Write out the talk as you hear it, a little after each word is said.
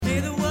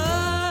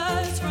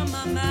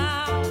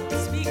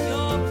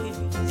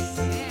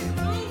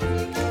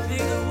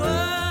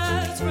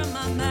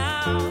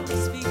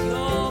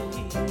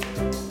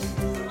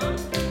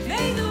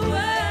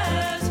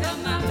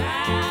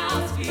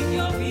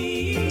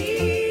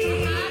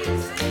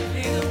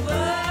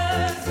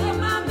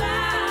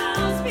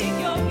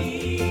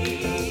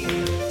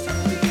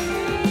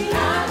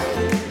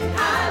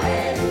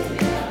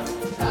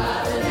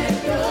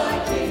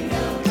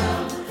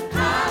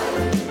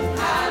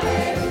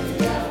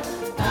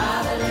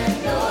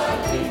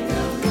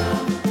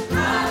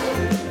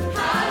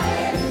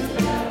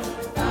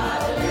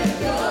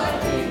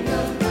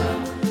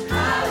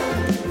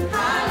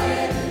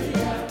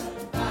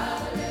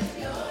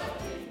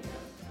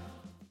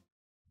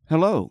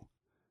Hello,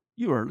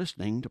 you are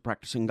listening to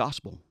Practicing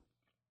Gospel.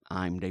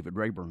 I'm David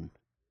Rayburn.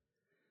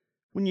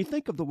 When you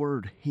think of the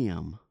word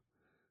hymn,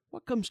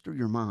 what comes to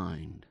your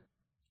mind?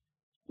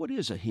 What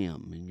is a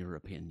hymn, in your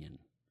opinion?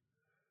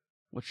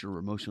 What's your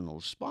emotional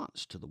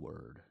response to the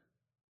word?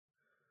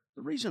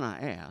 The reason I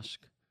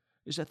ask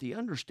is that the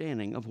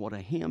understanding of what a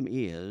hymn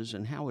is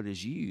and how it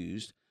is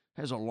used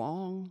has a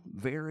long,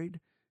 varied,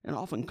 and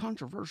often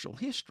controversial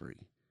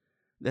history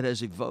that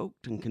has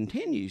evoked and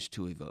continues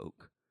to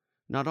evoke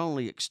not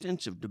only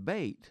extensive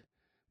debate,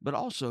 but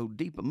also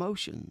deep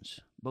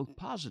emotions, both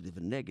positive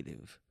and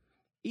negative,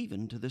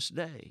 even to this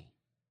day.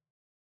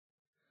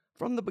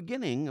 From the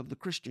beginning of the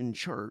Christian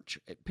church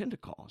at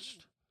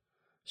Pentecost,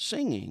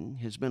 singing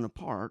has been a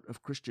part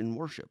of Christian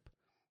worship,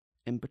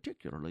 and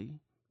particularly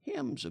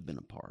hymns have been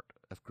a part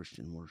of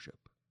Christian worship.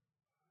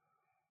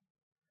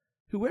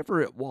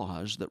 Whoever it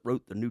was that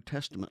wrote the New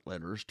Testament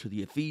letters to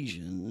the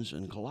Ephesians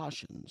and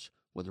Colossians,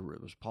 whether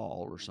it was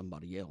Paul or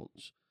somebody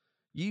else,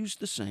 used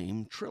the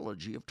same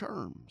trilogy of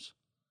terms.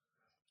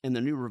 In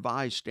the New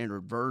Revised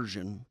Standard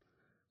Version,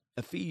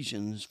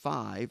 Ephesians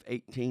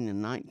 5:18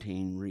 and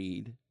 19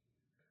 read,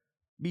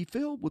 "Be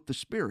filled with the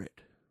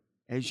Spirit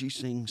as ye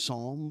sing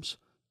psalms,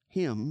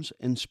 hymns,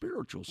 and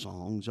spiritual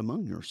songs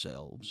among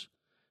yourselves,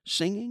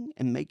 singing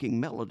and making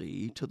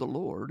melody to the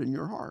Lord in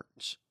your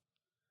hearts."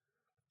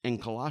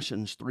 And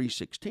Colossians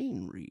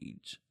 3:16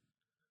 reads,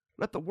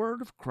 "Let the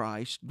word of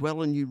Christ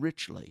dwell in you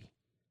richly.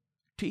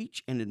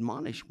 Teach and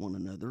admonish one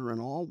another in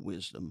all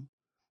wisdom,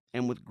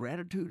 and with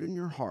gratitude in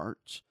your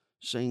hearts,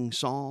 sing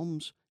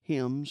psalms,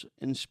 hymns,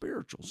 and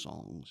spiritual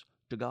songs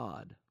to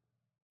God."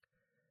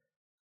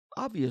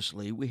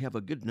 Obviously, we have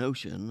a good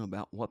notion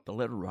about what the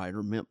letter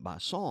writer meant by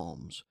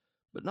psalms,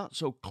 but not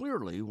so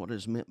clearly what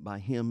is meant by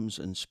hymns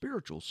and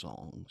spiritual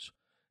songs,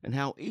 and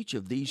how each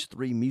of these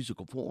three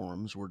musical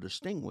forms were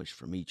distinguished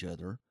from each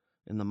other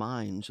in the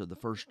minds of the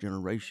first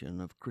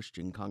generation of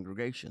Christian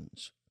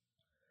congregations.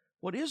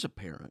 What is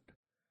apparent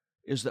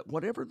is that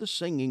whatever the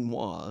singing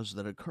was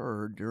that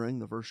occurred during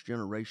the first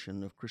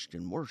generation of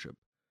Christian worship,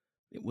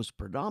 it was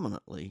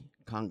predominantly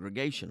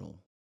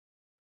congregational.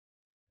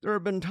 There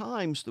have been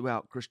times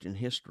throughout Christian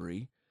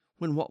history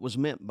when what was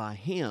meant by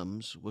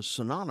hymns was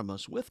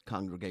synonymous with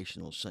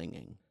congregational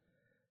singing.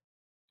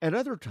 At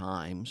other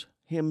times,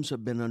 hymns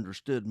have been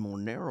understood more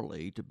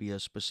narrowly to be a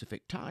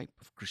specific type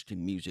of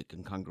Christian music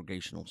and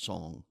congregational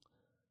song.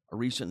 A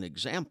recent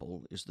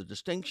example is the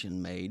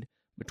distinction made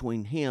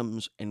between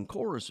hymns and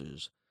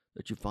choruses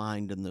that you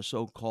find in the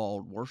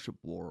so-called worship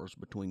wars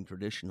between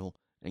traditional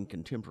and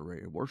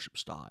contemporary worship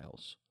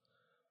styles.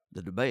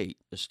 The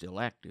debate is still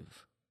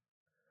active.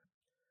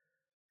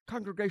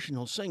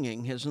 Congregational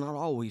singing has not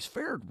always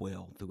fared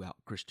well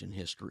throughout Christian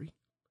history.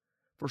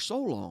 For so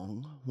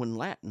long, when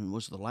Latin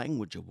was the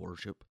language of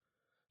worship,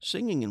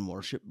 singing in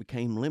worship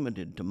became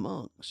limited to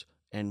monks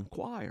and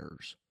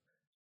choirs.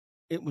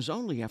 It was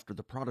only after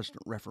the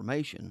Protestant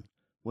Reformation,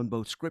 when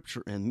both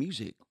scripture and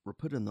music were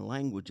put in the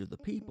language of the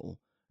people,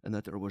 and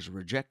that there was a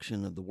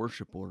rejection of the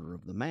worship order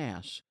of the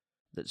Mass,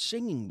 that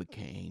singing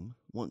became,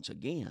 once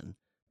again,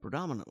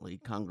 predominantly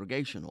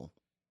congregational.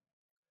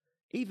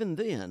 Even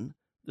then,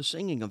 the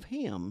singing of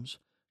hymns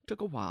took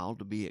a while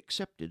to be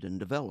accepted and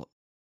developed.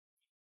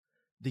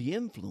 The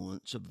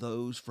influence of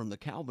those from the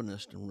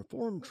Calvinist and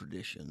Reformed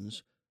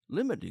traditions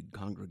limited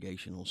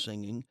congregational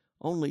singing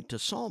only to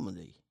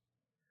psalmody,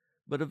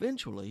 but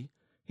eventually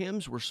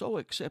hymns were so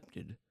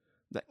accepted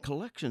that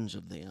collections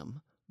of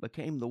them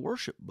became the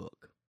worship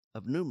book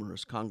of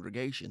numerous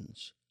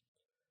congregations.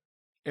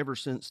 Ever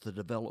since the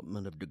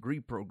development of degree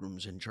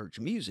programs in church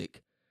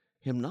music,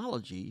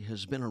 hymnology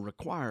has been a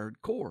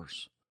required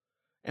course,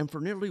 and for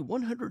nearly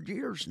 100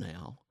 years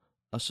now,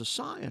 a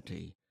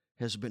society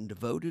has been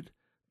devoted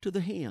to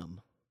the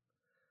hymn.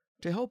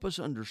 To help us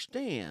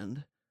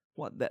understand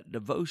what that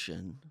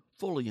devotion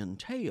fully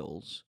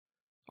entails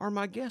are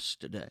my guests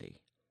today,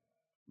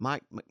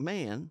 Mike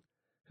McMahon,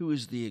 who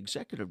is the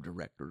executive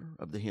director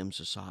of the Hymn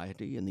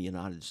Society in the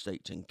United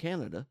States and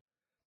Canada,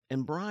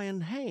 and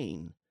Brian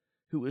Hain,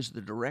 who is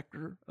the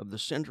director of the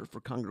Center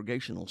for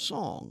Congregational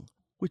Song,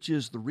 which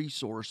is the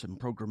resource and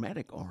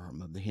programmatic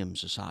arm of the Hymn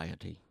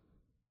Society.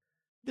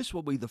 This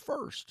will be the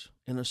first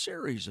in a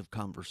series of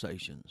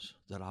conversations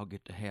that I'll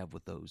get to have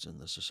with those in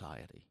the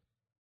Society.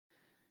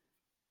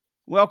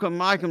 Welcome,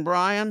 Mike and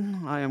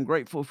Brian. I am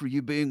grateful for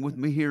you being with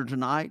me here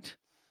tonight.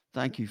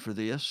 Thank you for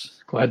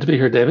this. Glad to be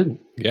here, David.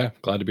 Yeah,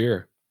 glad to be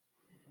here.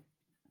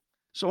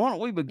 So why don't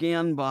we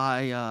begin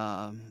by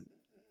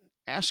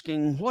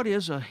asking, what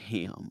is a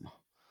hymn?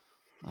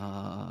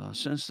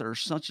 Since there's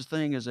such a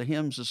thing as a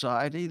hymn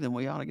society, then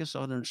we ought to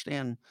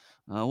understand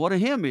what a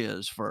hymn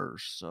is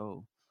first.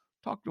 So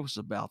talk to us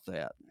about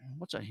that.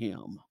 What's a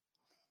hymn?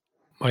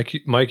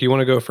 Mike, you want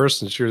to go first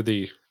since you're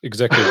the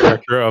executive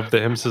director of the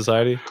Hymn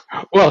Society?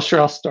 Well, sure,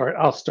 I'll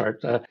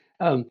start.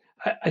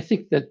 I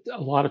think that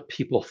a lot of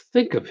people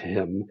think of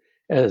hymn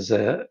as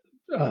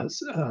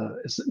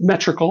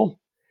metrical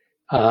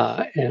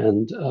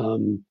and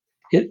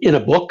in a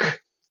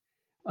book,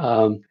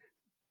 but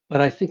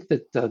I think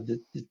that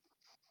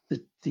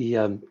the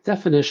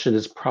definition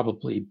is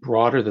probably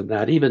broader than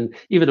that, even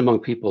among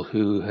people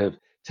who have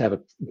to have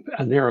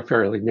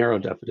fairly narrow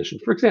definition.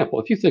 For example,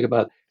 if you think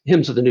about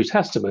hymns of the New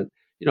Testament,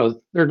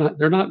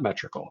 they're not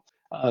metrical.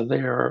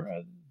 They're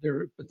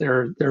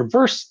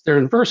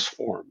in verse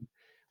form.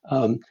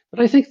 But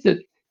I think that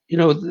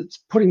it's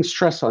putting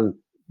stress on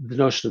the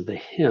notion of the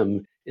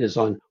hymn is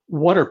on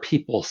what are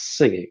people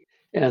singing,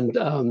 and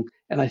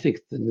I think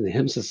in the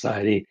Hymn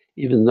Society,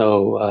 even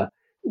though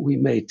we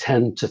may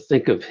tend to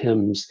think of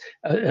hymns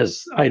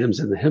as items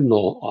in the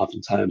hymnal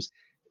oftentimes,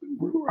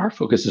 our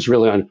focus is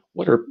really on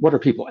what are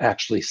people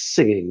actually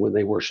singing when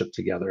they worship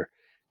together.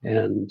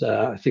 And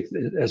I think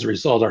that as a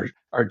result,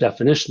 our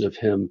definition of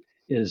hymn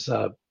is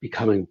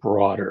becoming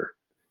broader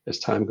as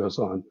time goes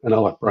on. And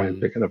I'll let Brian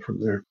pick it up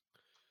from there.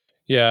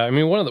 Yeah, I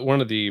mean,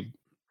 one of the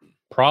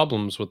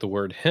problems with the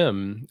word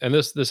hymn, and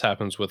this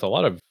happens with a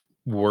lot of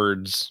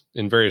words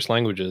in various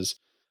languages,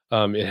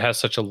 it has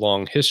such a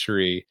long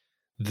history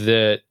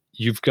that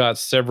you've got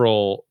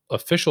several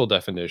official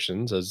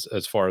definitions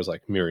as far as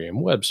like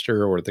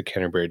Merriam-Webster or the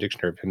Canterbury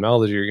Dictionary of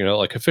Hymnology,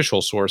 like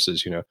official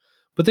sources,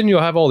 but then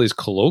you'll have all these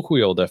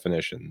colloquial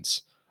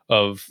definitions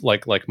of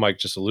like Mike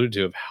just alluded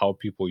to, of how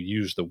people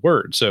use the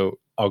word. So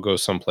I'll go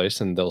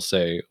someplace and they'll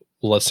say,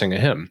 let's sing a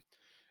hymn.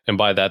 And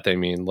by that, they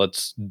mean,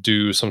 let's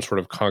do some sort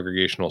of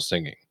congregational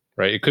singing,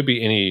 right? It could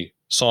be any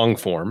song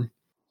form.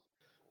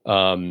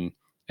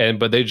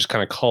 But they just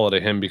kind of call it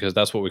a hymn because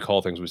that's what we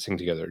call things we sing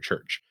together at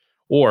church.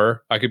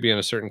 Or I could be in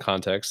a certain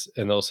context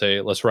and they'll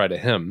say, let's write a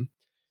hymn.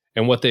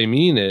 And what they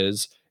mean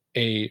is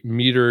a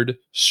metered,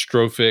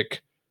 strophic,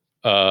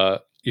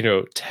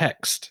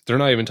 text. They're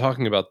not even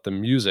talking about the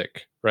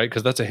music, right?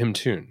 Because that's a hymn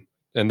tune.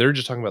 And they're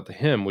just talking about the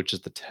hymn, which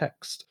is the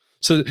text.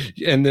 So,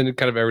 and then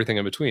kind of everything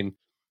in between.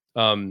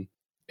 And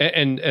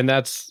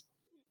that's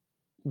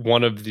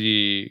one of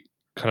the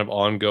kind of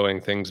ongoing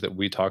things that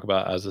we talk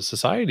about as a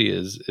society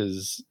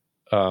is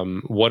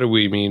what do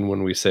we mean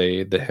when we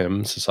say the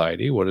Hymn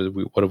Society? What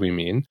do we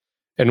mean?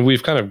 And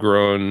we've kind of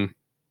grown,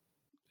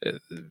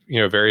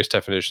 various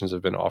definitions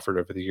have been offered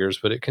over the years,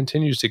 but it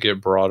continues to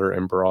get broader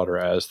and broader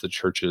as the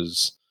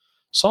church's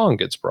song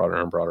gets broader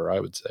and broader, I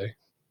would say.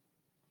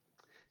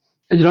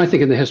 And I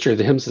think in the history of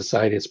the Hymn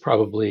Society, it's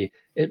probably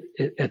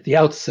at the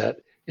outset,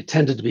 it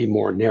tended to be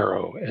more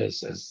narrow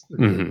as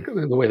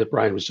the way that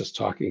Brian was just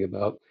talking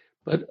about.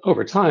 But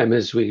over time,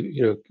 as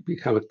we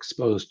become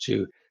exposed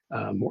to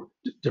more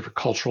different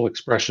cultural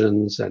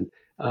expressions and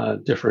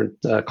different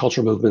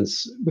cultural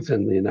movements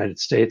within the United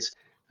States,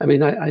 I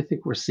mean, I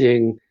think we're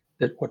seeing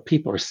that what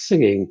people are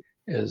singing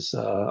is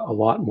a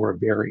lot more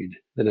varied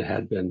than it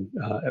had been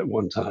at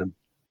one time.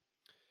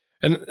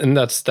 And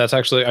that's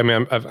actually, I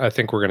mean, I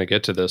think we're going to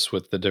get to this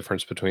with the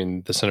difference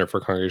between the Center for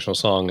Congregational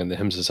Song and the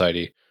Hymn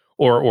Society,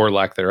 or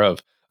lack thereof.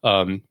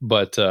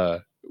 But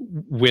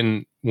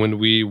when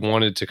we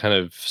wanted to kind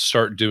of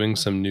start doing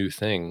some new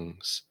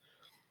things,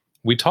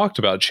 we talked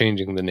about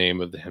changing the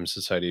name of the Hymn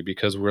Society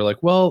because we're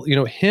like, well,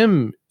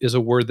 hymn is a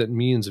word that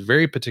means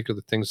very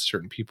particular things to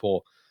certain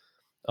people.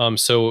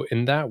 So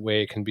in that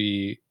way, it can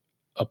be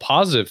a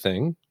positive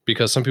thing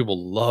because some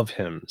people love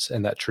hymns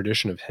and that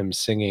tradition of hymn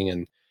singing,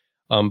 and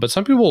but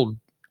some people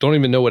don't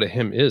even know what a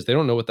hymn is. They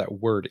don't know what that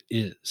word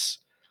is.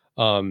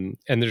 And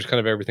there's kind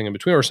of everything in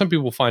between. Or some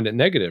people find it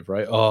negative,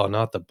 right? Oh,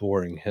 not the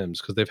boring hymns,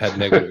 because they've had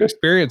negative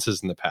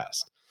experiences in the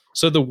past.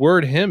 So the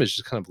word hymn is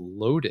just kind of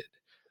loaded.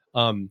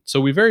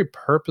 So we very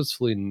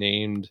purposefully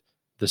named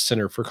the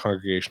Center for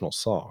Congregational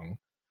Song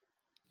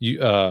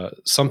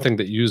something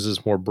that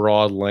uses more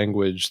broad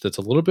language that's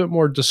a little bit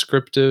more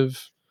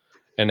descriptive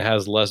and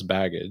has less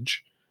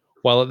baggage,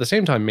 while at the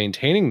same time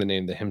maintaining the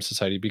name the Hymn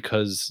Society,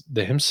 because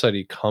the Hymn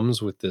Society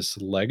comes with this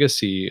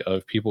legacy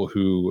of people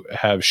who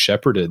have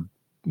shepherded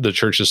the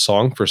church's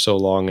song for so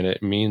long, and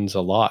it means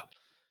a lot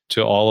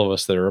to all of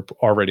us that are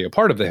already a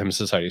part of the Hymn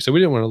Society. So we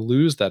didn't want to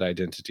lose that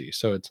identity.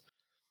 So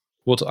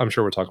I'm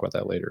sure we'll talk about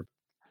that later.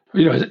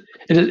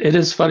 It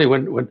is funny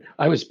when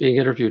I was being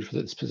interviewed for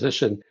this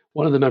position,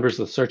 one of the members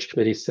of the search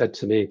committee said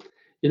to me,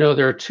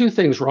 there are two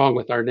things wrong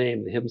with our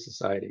name, the Hymn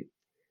Society: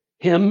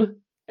 hymn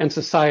and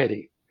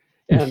society.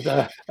 And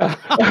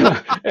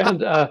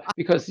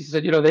because he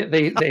said,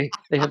 they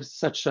have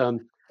such a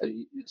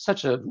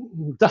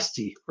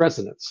dusty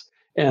resonance.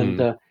 And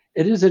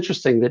it is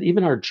interesting that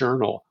even our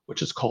journal,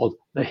 which is called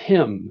The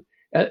Hymn,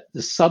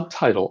 the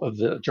subtitle of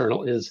the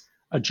journal is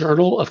A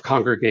Journal of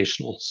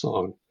Congregational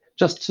Song,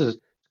 just to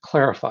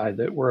clarify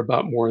that we're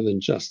about more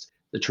than just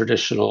the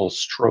traditional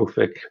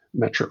strophic,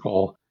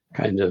 metrical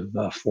kind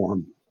of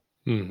form.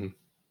 Mm-hmm.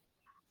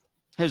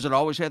 Has it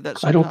always had that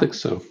subtitle? I don't think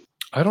so.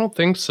 I don't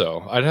think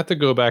so. I'd have to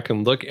go back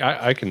and look.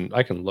 I can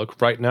look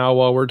right now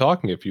while we're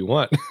talking if you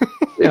want.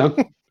 Yeah.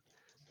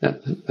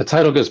 The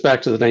title goes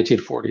back to the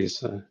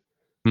 1940s.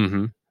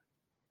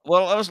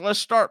 Well, let's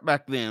start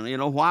back then.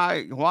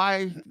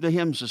 Why the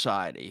Hymn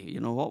Society?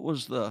 What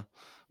was the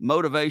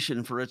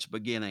motivation for its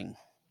beginning?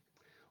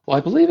 Well, I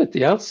believe at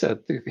the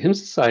outset, the Hymn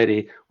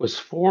Society was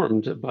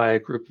formed by a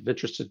group of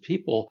interested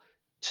people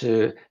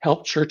to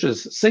help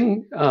churches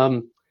sing,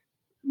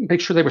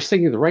 make sure they were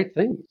singing the right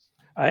things.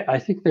 I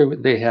think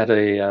they had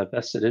a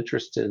vested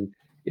interest in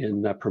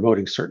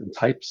promoting certain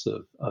types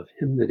of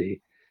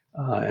hymnody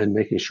and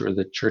making sure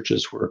that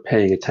churches were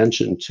paying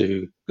attention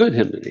to good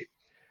hymnody.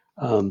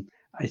 Um,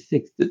 I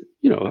think that,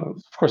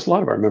 of course, a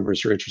lot of our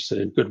members are interested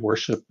in good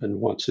worship and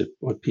want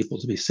people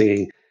to be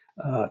singing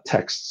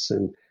texts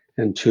and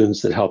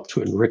tunes that help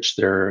to enrich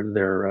their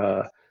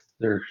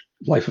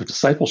life of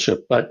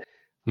discipleship. But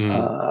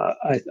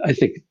I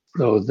think,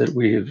 though, that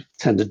we've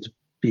tended to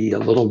be a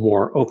little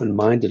more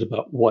open-minded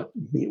about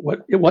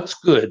what's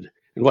good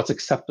and what's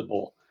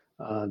acceptable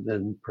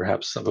than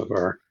perhaps some of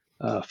our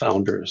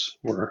founders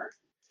were.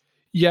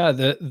 Yeah,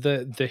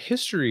 the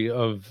history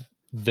of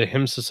the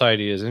Hymn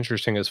Society is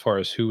interesting as far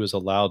as who was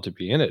allowed to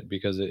be in it,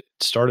 because it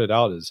started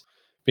out as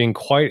being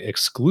quite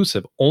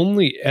exclusive.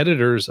 Only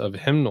editors of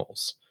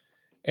hymnals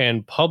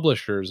and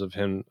publishers of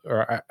hymn,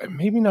 or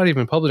maybe not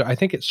even publisher. I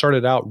think it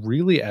started out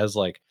really as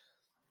like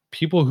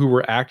people who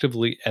were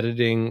actively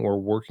editing or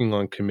working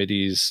on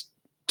committees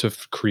to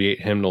create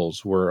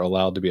hymnals were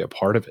allowed to be a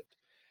part of it.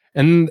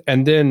 And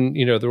then,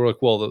 they were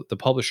like, well, the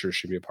publishers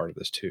should be a part of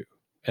this too.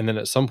 And then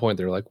at some point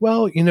they're like,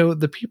 well,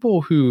 the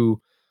people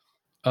who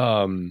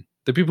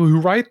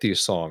write these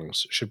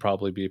songs should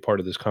probably be a part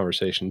of this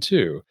conversation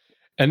too.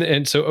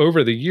 And so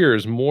over the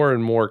years, more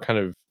and more kind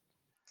of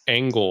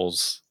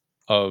angles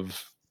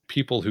of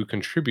people who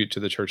contribute to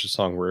the church's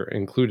song were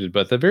included.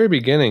 But at the very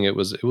beginning, it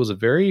was a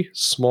very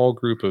small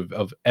group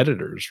of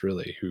editors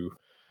really who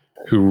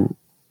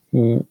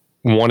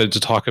wanted to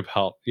talk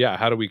about,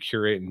 how do we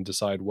curate and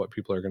decide what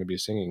people are going to be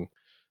singing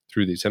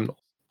through these hymnals.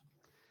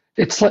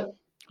 It's like,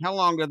 how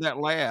long did that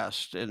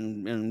last,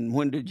 and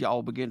when did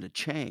y'all begin to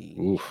change?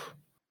 Oof.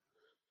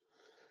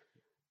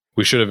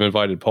 We should have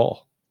invited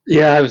Paul.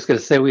 Yeah, I was going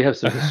to say we have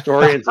some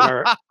historians in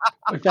our.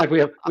 In fact, we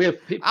have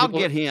people. I'll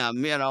get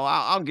him.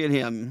 I'll get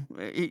him.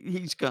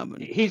 He's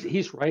coming.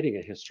 He's writing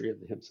a history of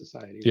the Hymn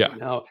Society right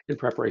now in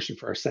preparation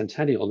for our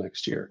centennial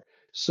next year.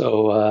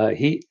 So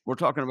we're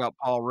talking about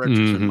Paul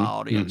Richardson, my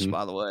audience,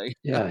 by the way.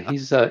 Yeah,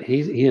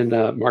 he and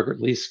Margaret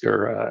Leask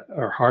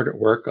are hard at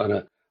work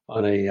on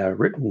a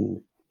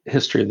written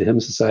history of the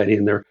Hymn Society,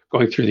 and they're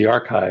going through the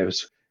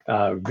archives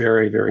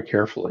very, very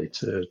carefully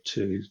to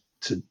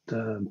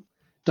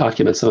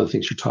document some of the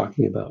things you're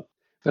talking about.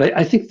 But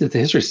I think that the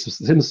history of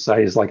the Hymn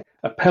Society is like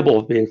a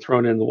pebble being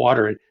thrown in the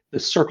water, and the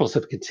circles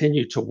have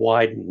continued to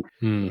widen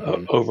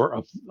over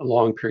a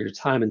long period of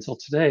time until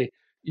today.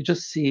 You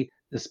just see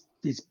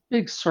these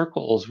big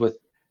circles with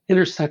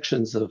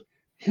intersections of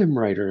hymn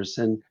writers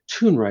and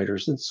tune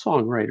writers and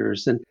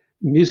songwriters and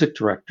music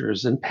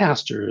directors and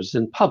pastors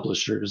and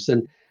publishers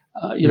and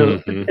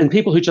and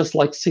people who just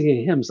like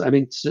singing hymns. I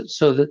mean,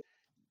 so that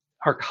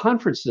our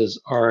conferences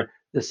are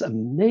this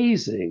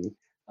amazing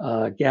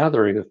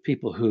gathering of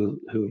people who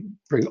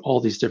bring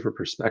all these different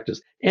perspectives,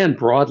 and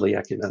broadly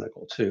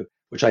ecumenical too,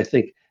 which I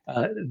think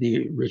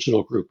the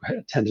original group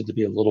tended to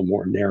be a little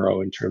more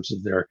narrow in terms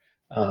of their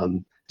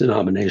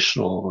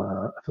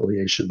denominational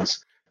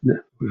affiliations.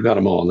 We've got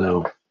them all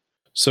now.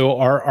 So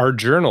our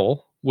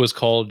journal was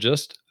called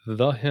just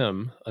The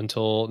Hymn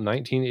until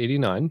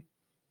 1989.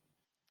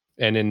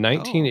 And in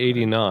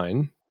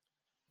 1989,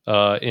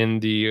 in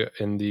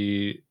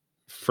the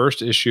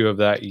first issue of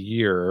that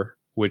year,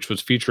 which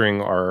was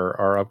featuring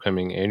our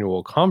upcoming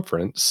annual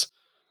conference,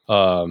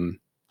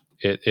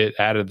 it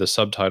added the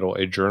subtitle,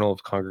 A Journal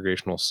of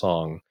Congregational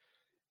Song.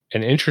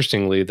 And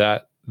interestingly,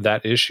 that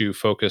issue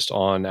focused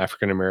on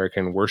African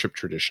American worship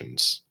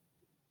traditions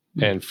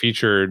and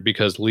featured,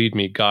 because Lead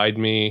Me, Guide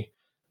Me,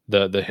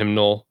 the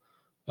hymnal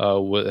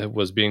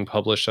was being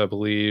published, I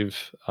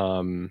believe.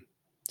 So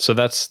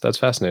that's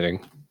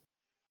fascinating.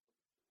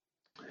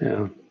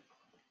 Yeah.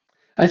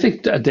 I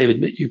think,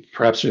 David, you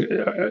perhaps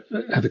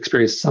have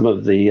experienced some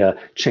of the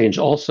change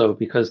also,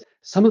 because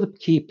some of the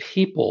key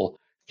people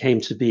came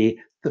to be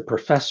the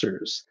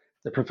professors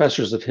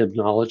of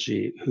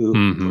hymnology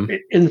who were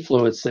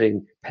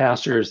influencing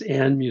pastors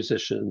and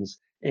musicians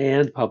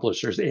and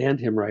publishers and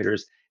hymn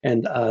writers.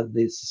 And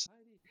the society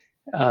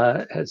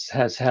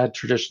has had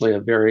traditionally a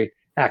very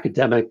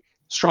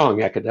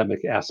strong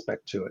academic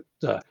aspect to it.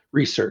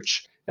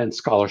 Research and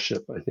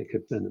scholarship, I think,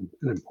 have been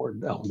an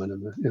important element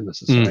in the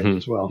society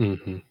as well.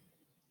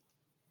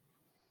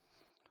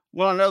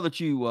 Well, I know that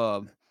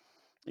you,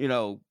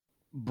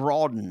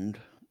 broadened,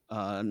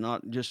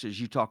 not just as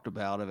you talked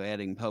about, of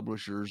adding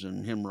publishers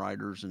and hymn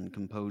writers and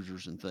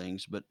composers and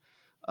things, but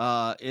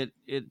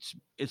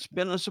it's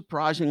been a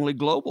surprisingly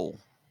global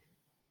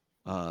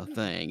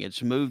thing.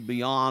 It's moved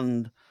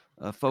beyond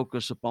a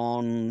focus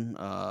upon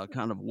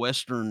kind of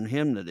Western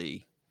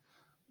hymnody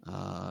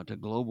to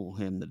global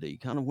hymnody.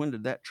 Kind of when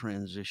did that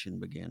transition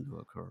begin to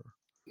occur?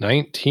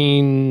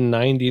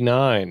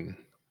 1999,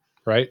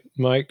 right,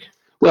 Mike?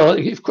 Well,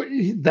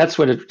 that's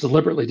when it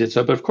deliberately did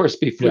so. But of course,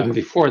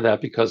 before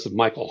that, because of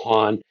Michael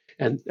Hahn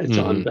and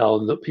John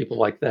Bell and the people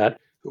like that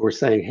who were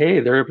saying,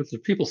 hey, there are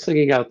people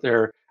singing out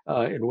there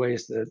in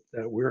ways that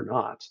we're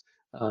not.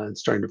 and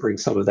starting to bring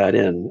some of that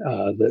in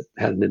that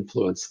had an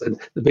influence. And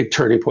the big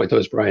turning point, though,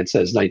 as Brian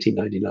says,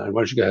 1999.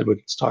 Why don't you go ahead?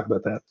 Let's talk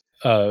about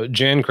that.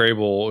 Jan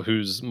Crable,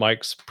 who's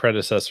Mike's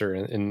predecessor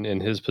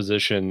in his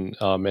position,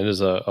 and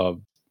is a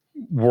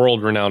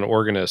world-renowned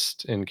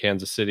organist in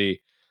Kansas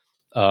City,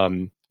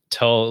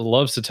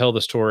 loves to tell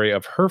the story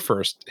of her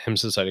first Hymn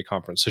Society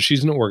conference. So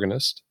she's an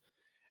organist,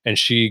 and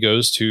she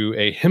goes to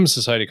a Hymn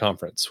Society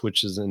conference,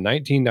 which is in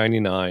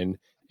 1999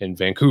 in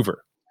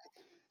Vancouver.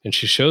 And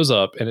she shows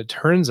up, and it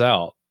turns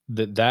out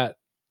that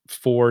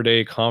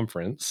 4-day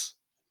conference,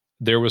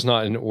 there was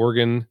not an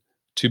organ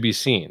to be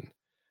seen,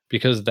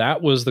 because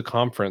that was the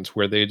conference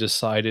where they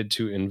decided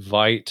to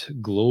invite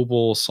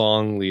global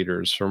song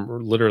leaders from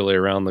literally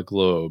around the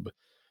globe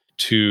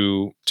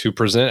to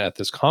present at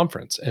this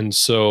conference. And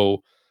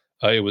so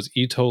it was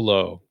Ito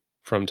Lo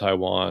from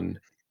Taiwan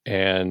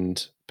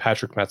and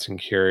Patrick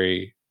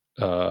Matsunkiri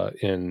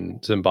in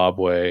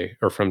Zimbabwe,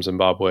 or from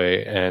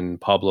Zimbabwe, and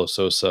Pablo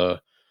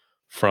Sosa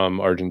from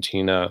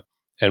Argentina.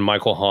 And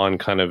Michael Hahn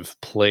kind of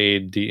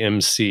played the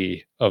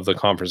MC of the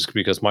conference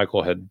because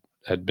Michael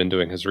had been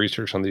doing his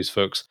research on these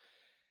folks.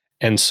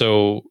 And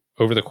so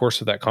over the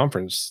course of that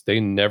conference, they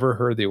never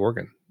heard the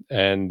organ.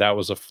 And that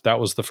was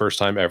the first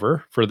time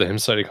ever for the Hymn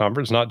Society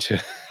conference not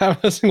to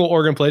have a single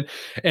organ played.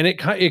 And it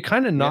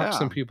kind of knocked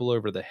some people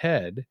over the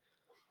head.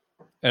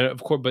 And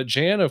of course, but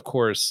Jan, of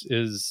course,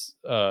 is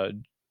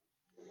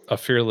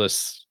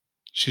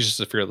she's just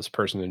a fearless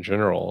person in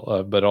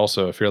general, but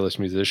also a fearless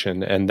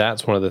musician. And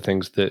that's one of the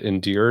things that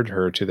endeared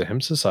her to the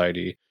Hymn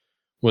Society,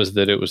 was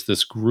that it was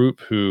this group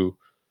who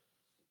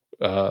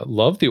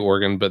loved the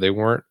organ, but they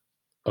weren't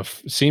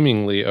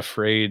seemingly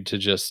afraid to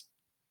just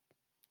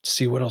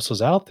see what else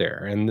was out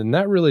there. And then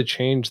that really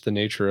changed the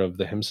nature of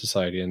the Hymn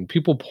Society. And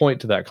people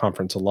point to that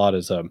conference a lot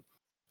as a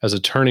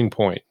turning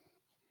point.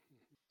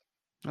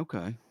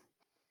 Okay.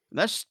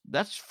 That's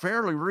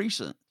fairly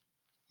recent.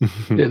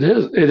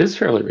 It is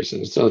fairly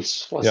recent. So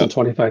it's less than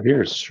 25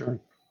 years. Sure.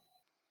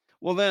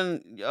 Well,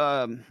 then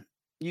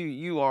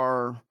you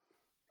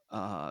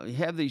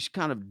have these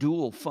kind of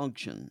dual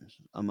functions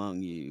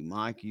among you.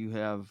 Mike, you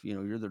have,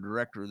 you're the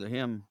director of the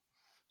Hymn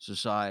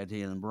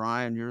Society, and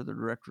Brian, you're the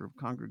director of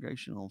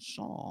Congregational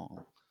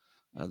Song,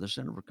 the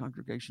Center for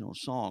Congregational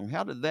Song.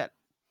 How did that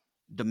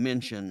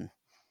dimension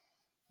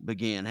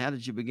begin? How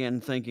did you begin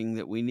thinking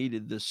that we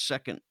needed this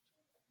second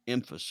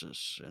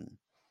emphasis? And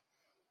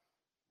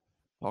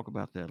talk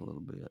about that a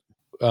little bit.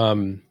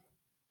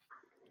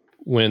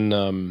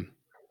 When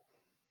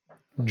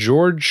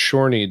George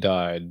Shorney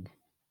died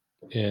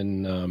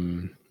in,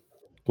 it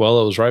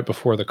was right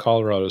before the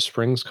Colorado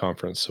Springs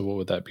conference. So what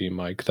would that be,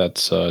 Mike?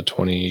 That's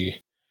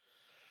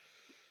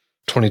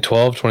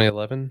 2012,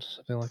 2011,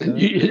 something like that.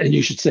 And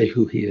you should say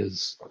who he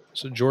is.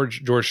 So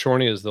George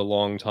Shorney is the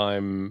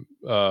longtime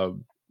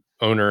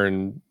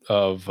owner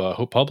of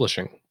Hope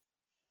Publishing,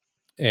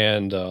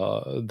 and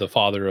the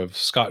father of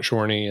Scott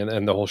Shorney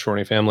and the whole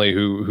Shorney family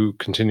who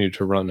continued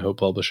to run Hope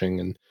Publishing.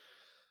 And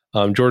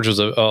George was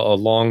a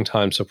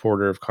longtime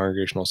supporter of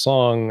Congregational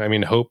Song. I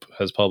mean, Hope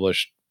has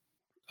published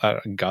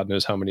God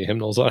knows how many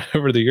hymnals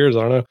over the years.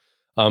 I don't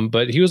know.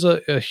 But he was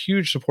a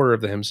huge supporter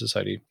of the Hymn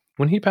Society.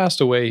 When he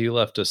passed away, he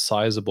left a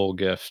sizable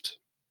gift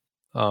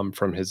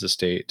from his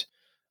estate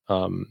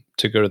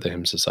to go to the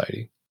Hymn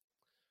Society.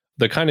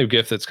 The kind of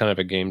gift that's kind of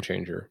a game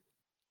changer.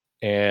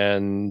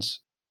 And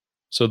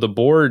so the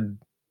board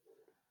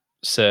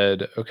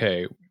said,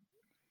 okay,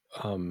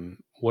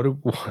 what are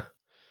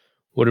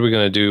we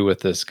going to do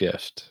with this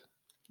gift?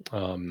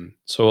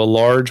 So a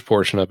large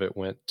portion of it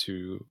went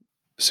to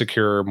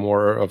secure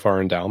more of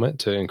our endowment,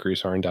 to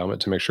increase our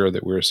endowment, to make sure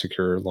that we're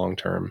secure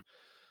long-term.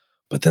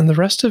 But then the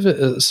rest of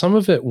it, some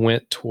of it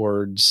went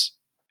towards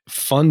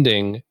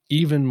funding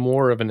even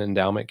more of an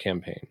endowment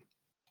campaign.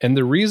 And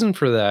the reason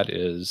for that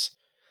is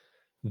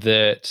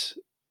that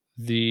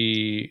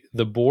the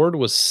board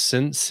was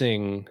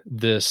sensing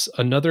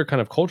another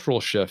kind of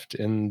cultural shift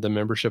in the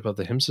membership of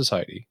the Hymn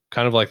Society,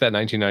 kind of like that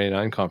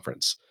 1999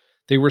 conference.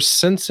 They were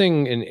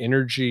sensing an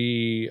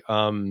energy.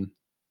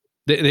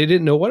 They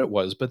didn't know what it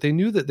was, but they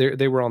knew that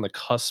they were on the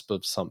cusp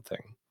of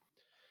something.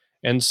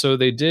 And so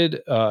they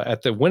did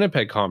at the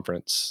Winnipeg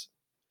conference,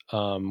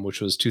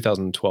 which was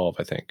 2012,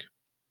 I think.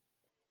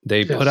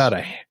 They put out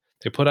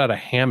a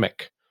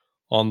hammock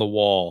on the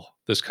wall,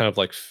 this kind of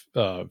like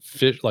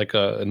fish, like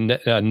a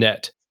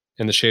net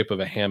in the shape of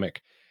a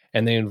hammock,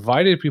 and they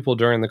invited people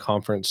during the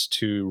conference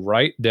to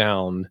write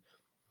down,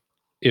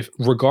 if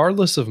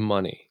regardless of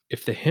money,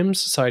 if the Hymn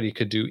Society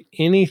could do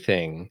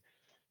anything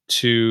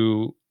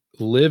to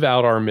live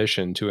out our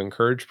mission to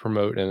encourage,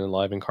 promote, and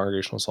enliven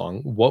congregational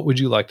song, what would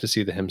you like to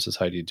see the Hymn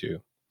Society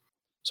do?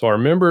 So our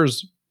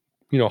members,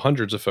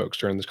 hundreds of folks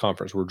during this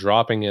conference were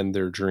dropping in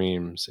their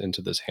dreams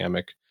into this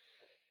hammock.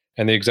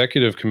 And the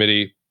executive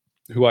committee,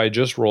 who I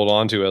just rolled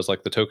onto as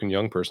like the token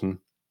young person,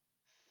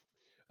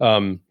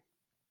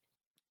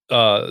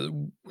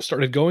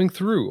 started going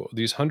through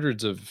these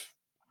hundreds of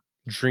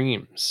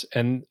dreams.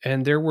 And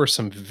there were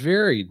some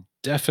very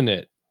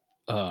definite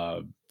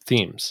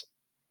themes.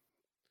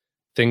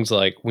 Things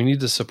like, we need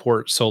to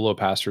support solo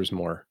pastors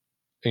more.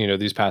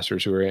 these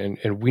pastors who are in,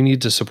 and we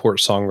need to support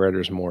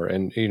songwriters more,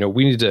 and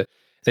we need to.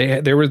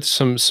 There were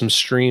some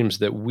streams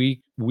that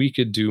we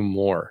could do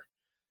more.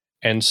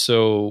 And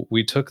so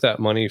we took that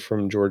money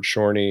from George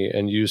Shorney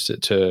and used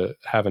it to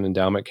have an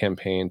endowment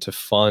campaign to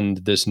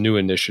fund this new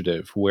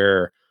initiative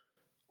where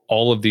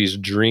all of these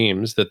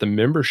dreams that the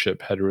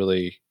membership had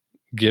really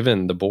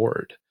given the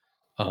board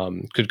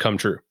could come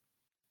true.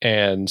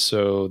 And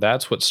so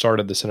that's what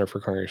started the Center for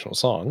Congregational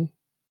Song,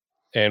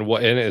 and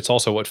it's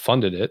also what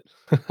funded it.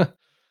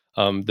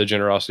 The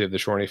generosity of the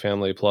Shorney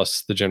family,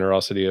 plus the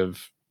generosity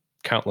of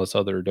countless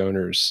other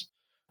donors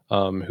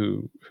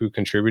who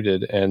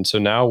contributed. And so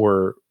now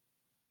we're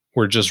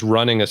just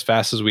running as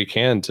fast as we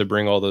can to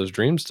bring all those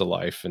dreams to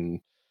life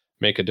and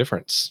make a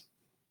difference.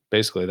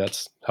 Basically,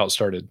 that's how it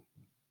started.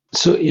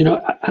 So,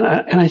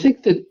 and I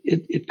think that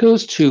it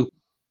goes to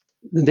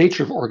the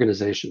nature of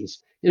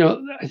organizations.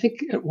 I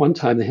think at one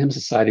time the Hymn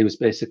Society was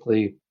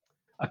basically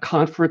a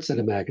conference and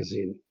a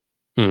magazine.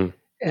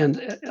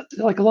 And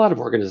like a lot of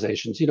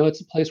organizations,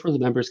 it's a place where the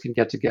members can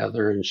get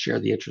together and share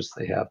the interests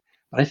they have.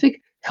 But I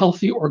think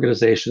healthy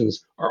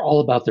organizations are all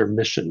about their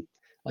mission.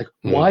 Like,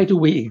 why do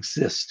we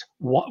exist?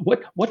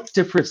 What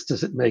difference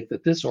does it make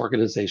that this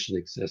organization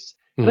exists?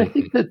 And I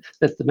think that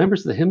the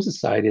members of the Hymn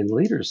Society and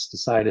leaders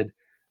decided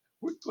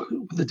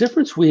the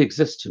difference we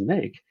exist to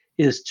make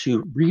is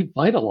to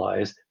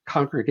revitalize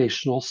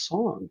congregational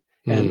song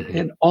and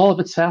in all of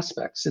its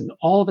aspects, in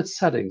all of its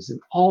settings, in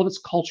all of its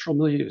cultural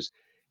milieux,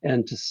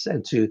 and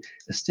to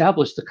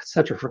establish the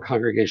Center for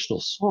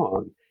Congregational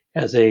Song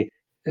as a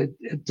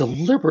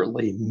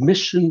deliberately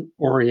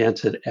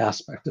mission-oriented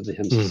aspect of the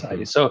Hymn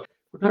Society. So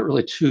we're not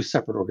really two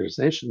separate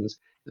organizations,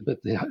 but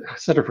the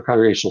Center for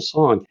Congregational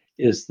Song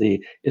is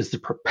the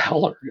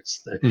propeller.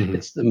 It's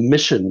the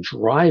mission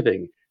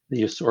driving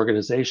this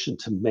organization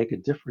to make a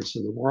difference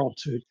in the world,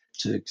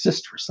 to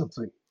exist for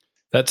something.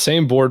 That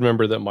same board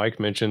member that Mike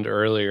mentioned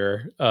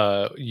earlier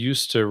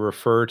used to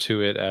refer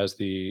to it as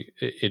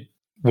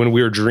when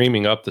we were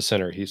dreaming up the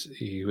center,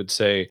 he would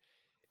say,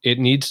 it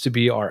needs to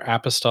be our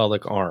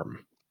apostolic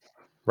arm,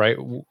 right?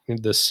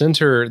 The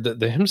center,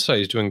 the Hymn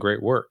Society is doing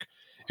great work,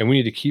 and we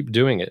need to keep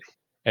doing it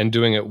and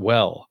doing it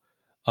well.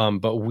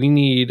 But we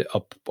need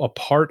a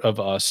part of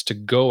us to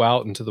go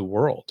out into the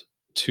world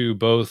to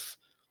both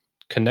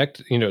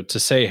connect, to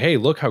say, hey,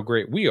 look how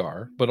great we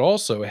are, but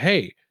also,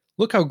 hey,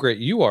 look how great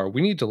you are.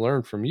 We need to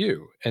learn from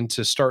you, and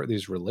to start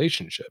these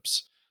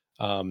relationships.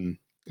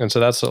 And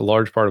so that's a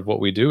large part of what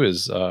we do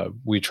is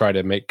we try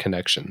to make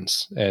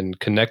connections and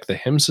connect the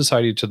Hymn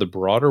Society to the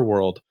broader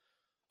world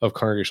of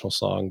congregational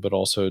song, but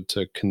also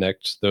to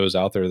connect those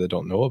out there that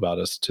don't know about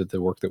us to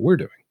the work that we're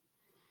doing.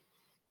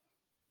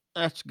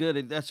 That's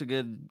good. That's a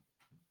good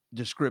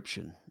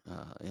description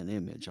and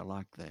image. I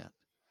like that.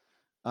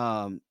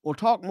 We'll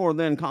talk more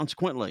then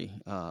consequently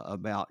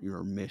about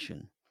your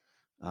mission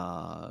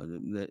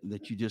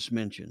that you just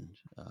mentioned.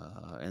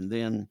 And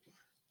then,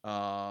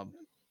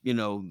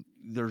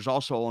 there's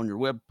also on your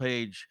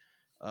webpage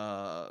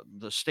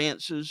the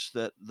stances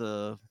that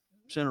the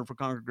Center for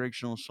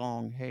Congregational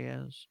Song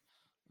has.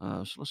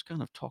 So let's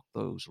kind of talk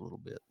those a little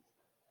bit.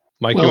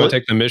 Mike, you want to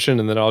take the mission,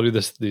 and then I'll do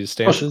these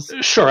stances?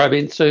 Sure. I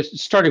mean, so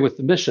starting with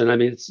the mission, I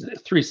mean, it's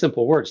three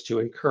simple words: to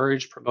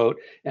encourage, promote,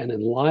 and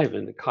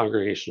enliven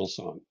congregational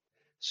song.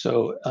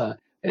 So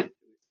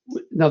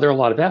now there are a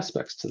lot of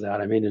aspects to that.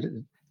 I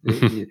mean,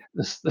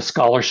 the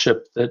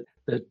scholarship that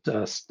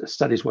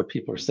studies what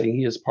people are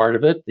singing is part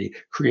of it. The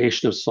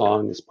creation of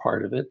song is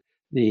part of it.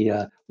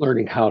 The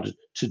learning how to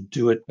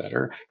do it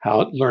better,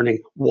 learning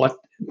what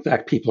in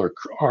fact people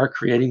are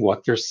creating,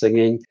 what they're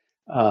singing,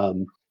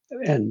 and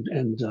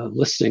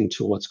listening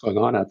to what's going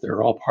on out there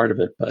are all part of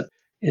it. But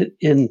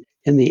in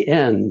the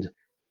end,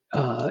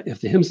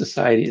 if the Hymn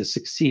Society is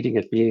succeeding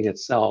at being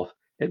itself,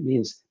 it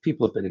means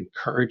people have been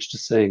encouraged to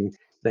sing.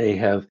 They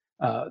have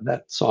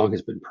that song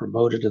has been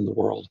promoted in the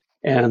world,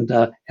 and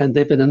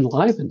they've been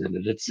enlivened in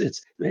it.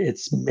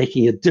 It's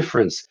making a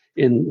difference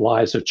in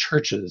lives of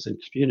churches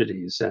and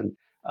communities and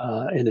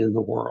in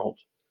the world.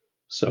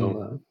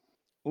 So,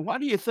 why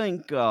do you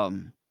think?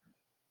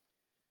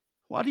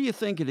 Why do you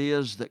think it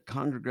is that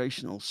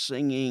congregational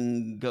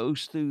singing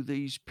goes through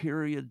these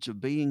periods of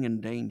being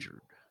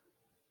endangered?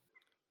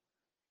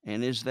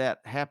 And is that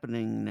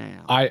happening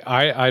now?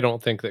 I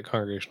don't think that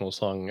congregational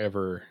song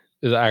ever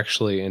is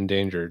actually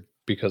endangered,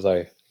 because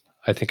I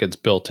think it's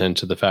built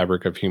into the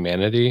fabric of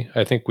humanity.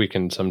 I think we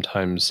can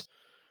sometimes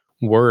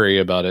worry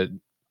about it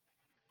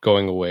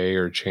going away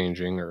or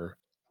changing or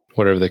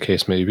whatever the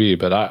case may be.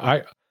 But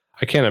I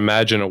can't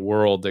imagine a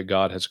world that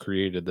God has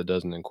created that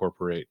doesn't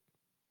incorporate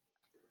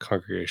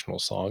congregational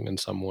song in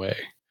some way.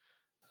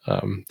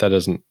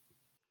 That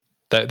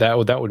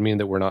would mean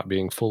that we're not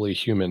being fully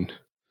human.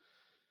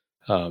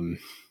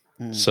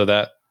 So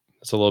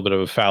that's a little bit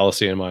of a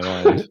fallacy in my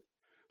mind.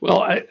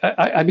 Well,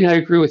 I mean, I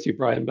agree with you,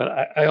 Brian, but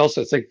I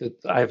also think that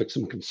I have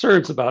some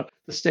concerns about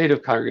the state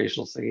of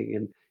congregational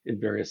singing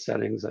in various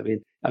settings. I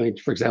mean,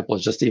 for example,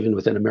 just even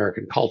within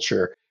American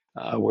culture,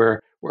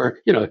 where where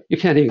you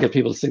can't even get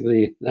people to sing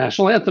the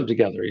national anthem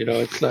together.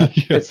 It's Yeah.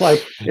 it's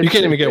like you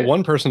can't even get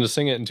one person to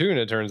sing it in tune.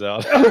 It turns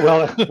out.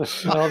 well,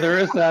 there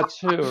is that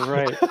too,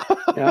 right?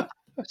 Yeah.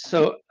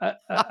 So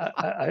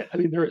I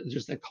mean,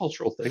 there's that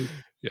cultural thing.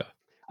 Yeah.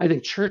 I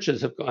think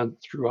churches have gone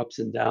through ups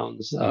and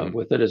downs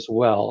with it as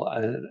well,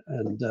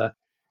 and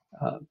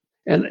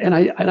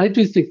I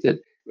do think that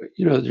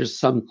there's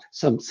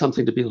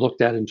something to be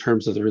looked at in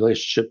terms of the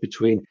relationship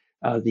between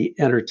the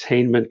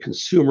entertainment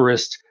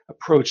consumerist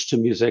approach to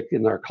music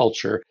in our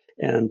culture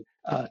and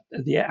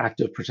the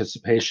active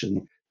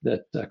participation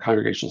that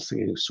congregational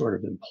singing sort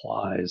of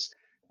implies.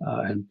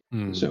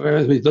 So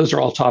I mean, those are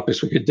all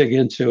topics we could dig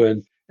into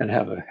and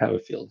have a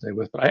field day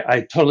with. But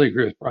I totally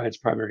agree with Brian's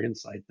primary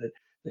insight that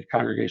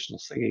congregational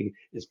singing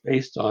is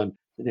based on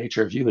the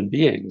nature of human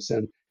beings,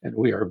 and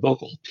we are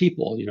vocal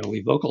people.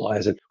 We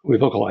vocalize, and when we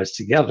vocalize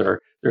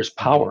together, there's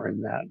power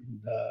in that.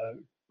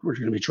 And, we're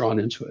going to be drawn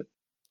into it.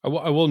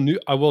 I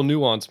will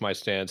nuance my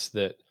stance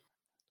that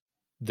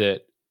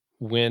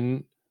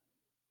when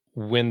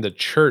the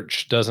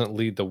church doesn't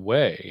lead the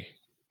way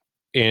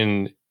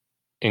in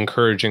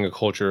encouraging a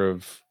culture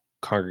of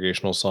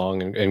congregational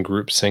song and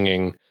group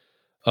singing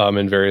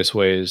in various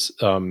ways,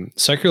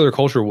 secular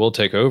culture will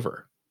take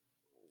over.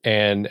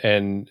 And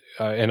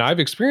I've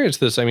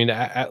experienced this. I mean,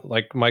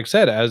 like Mike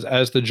said,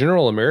 as the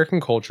general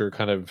American culture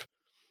kind of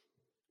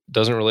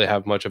doesn't really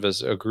have much of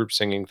a group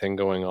singing thing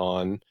going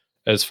on,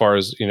 as far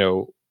as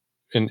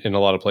in a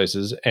lot of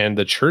places, and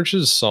the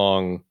church's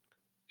song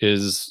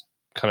is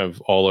kind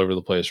of all over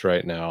the place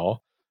right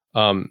now.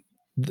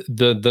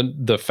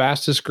 The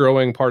fastest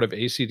growing part of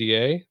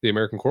ACDA, the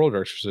American Choral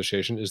Directors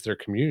Association, is their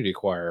community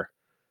choir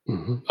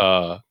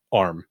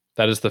arm.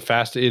 That is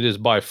it is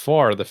by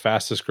far the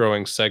fastest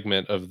growing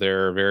segment of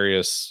their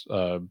various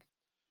kind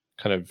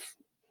of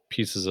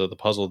pieces of the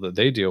puzzle that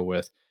they deal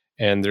with.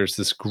 And there's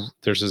this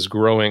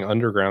growing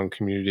underground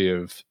community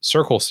of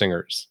circle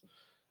singers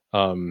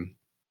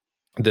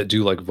that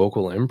do like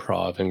vocal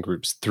improv in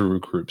groups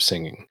through group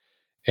singing.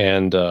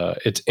 And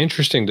it's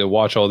interesting to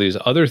watch all these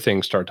other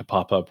things start to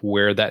pop up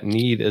where that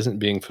need isn't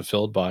being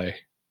fulfilled by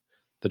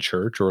the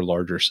church or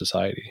larger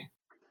society.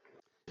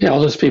 Yeah,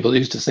 all those people that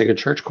used to sing in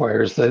church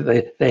choirs,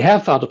 they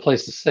have found a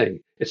place to sing.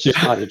 It's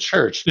just not in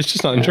church. It's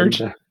just not in church.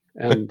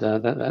 And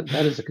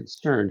that is a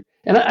concern.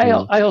 And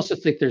I also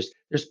think there's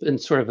been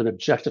sort of an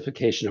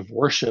objectification of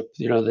worship,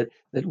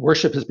 that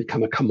worship has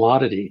become a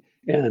commodity,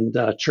 and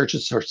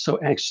churches are so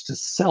anxious to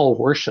sell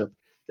worship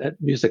that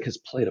music has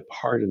played a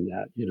part in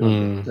that.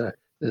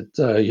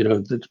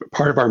 That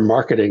part of our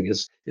marketing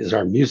is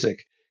our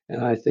music,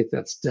 and I think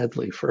that's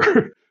deadly for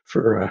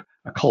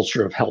a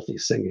culture of healthy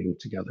singing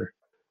together.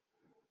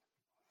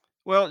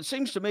 Well, it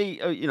seems to me,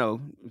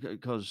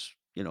 because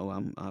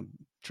I'm a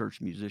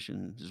church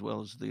musician as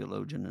well as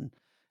theologian,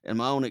 and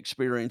my own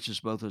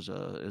experiences both as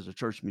a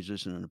church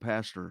musician and a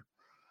pastor,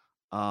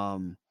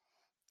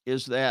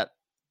 is that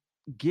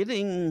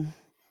getting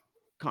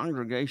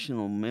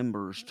congregational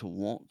members to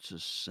want to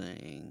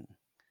sing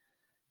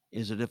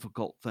is a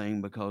difficult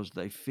thing because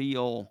they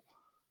feel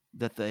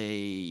that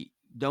they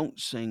don't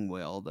sing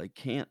well, they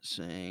can't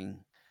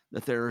sing,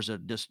 that there's a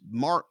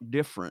marked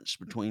difference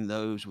between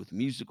those with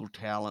musical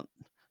talent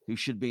who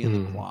should be in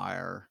the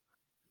choir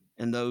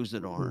and those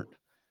that aren't.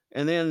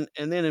 And then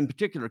in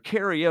particular,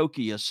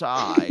 karaoke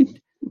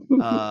aside,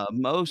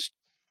 most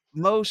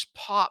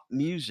pop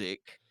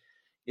music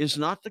is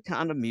not the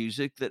kind of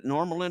music that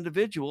normal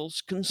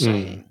individuals can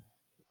sing.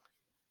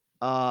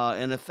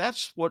 And if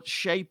that's what's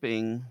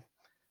shaping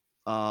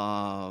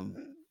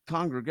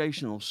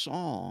congregational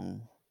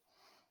song,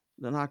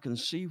 then I can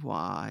see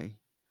why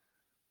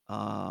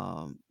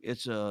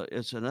it's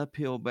an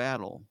uphill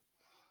battle,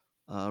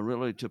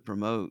 really, to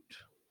promote.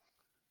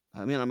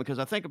 I mean, because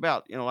I think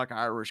about like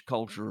Irish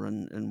culture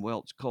and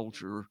Welsh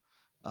culture,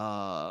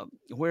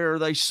 where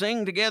they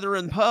sing together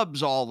in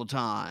pubs all the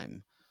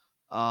time.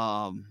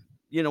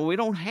 We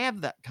don't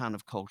have that kind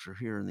of culture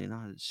here in the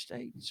United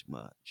States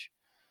much,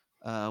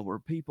 where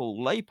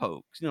lay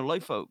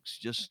folks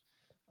just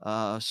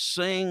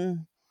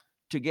sing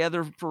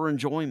together for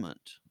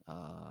enjoyment.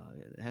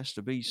 It has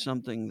to be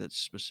something that's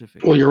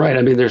specific. Well, you're right.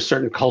 I mean, there's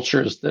certain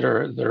cultures that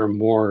are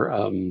more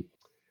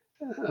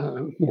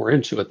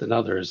into it than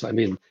others. I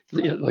mean,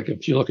 like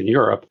if you look in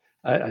Europe,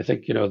 I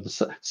think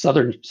the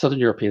southern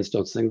Europeans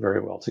don't sing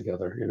very well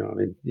together. I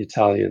mean, the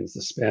Italians,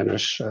 the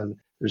Spanish,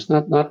 there's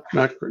not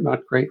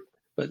great,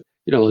 but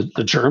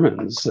the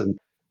Germans and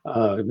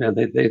man,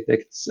 they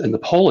and the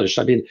Polish.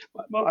 I mean,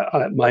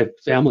 my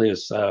family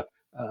is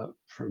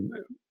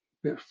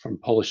from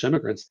Polish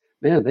immigrants.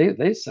 Man,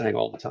 they sang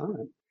all the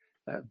time,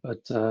 but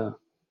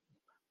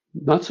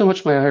not so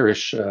much my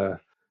Irish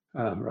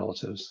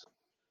relatives.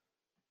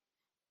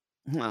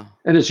 No.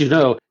 And as you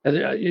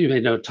may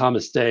know,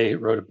 Thomas Day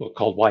wrote a book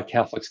called "Why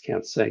Catholics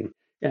Can't Sing,"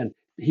 and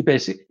he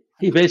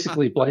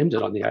basically blamed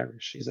it on the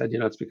Irish. He said,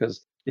 it's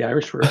because the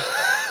Irish were.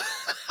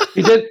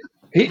 He did.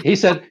 He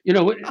said,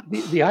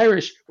 the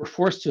Irish were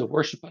forced to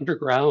worship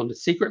underground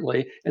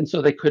secretly, and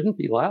so they couldn't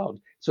be loud.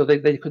 So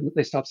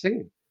they stopped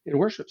singing. in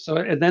worship. So,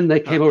 and then they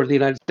came over to the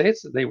United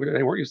States, and they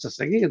weren't used to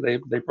singing, and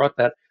they brought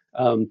that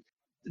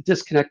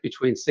disconnect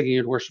between singing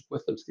and worship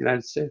with them to the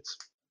United States.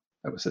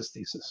 That was his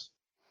thesis.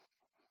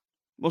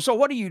 Well, so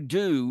what do you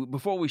do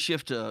before we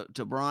shift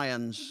to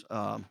Brian's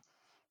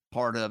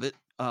part of it?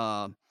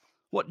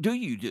 What do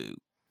you do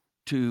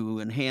to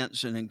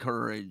enhance and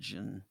encourage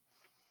and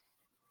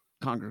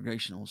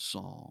congregational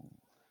song?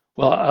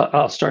 Well,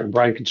 I'll start, and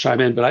Brian can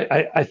chime in. But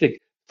I think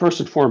first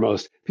and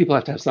foremost, people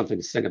have to have something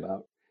to sing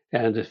about.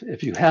 And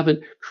if you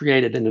haven't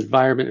created an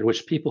environment in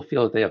which people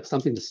feel that they have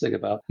something to sing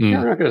about, they're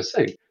not going to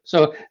sing.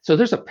 So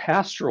there's a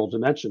pastoral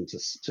dimension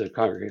to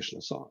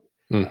congregational song.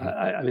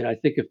 I mean, I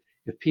think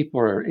if people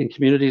are in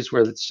communities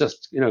where it's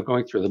just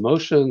going through the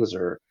motions,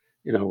 or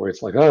where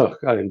it's like, oh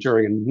God,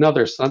 enduring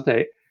another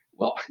Sunday,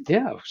 well,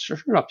 yeah, sure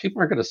enough, people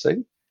aren't going to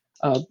sing.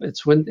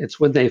 It's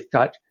when they've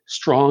got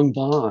strong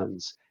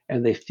bonds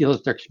and they feel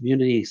that their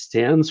community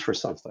stands for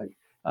something.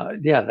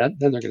 Then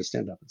they're going to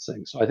stand up and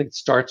sing. So I think it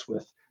starts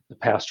with the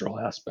pastoral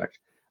aspect.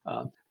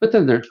 But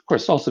then there, of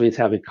course, also means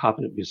having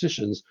competent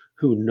musicians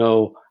who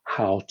know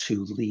how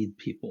to lead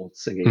people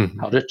singing,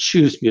 how to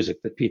choose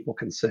music that people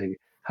can sing,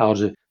 how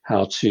to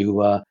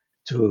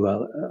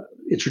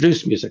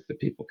introduce music that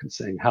people can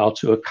sing, how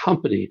to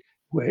accompany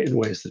in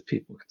ways that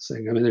people can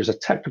sing. I mean, there's a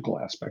technical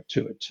aspect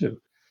to it too.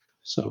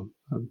 So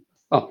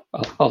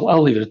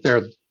I'll leave it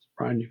there.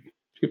 Brian,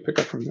 you pick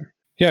up from there.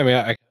 Yeah, I mean,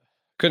 I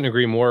couldn't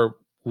agree more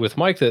with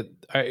Mike that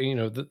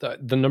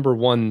the number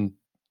one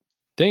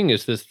thing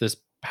is this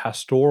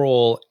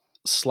pastoral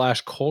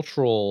 /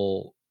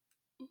 cultural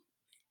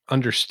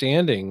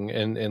understanding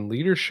and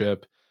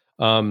leadership.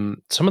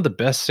 Some of the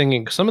best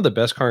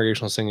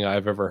congregational singing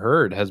I've ever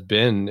heard has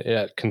been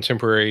at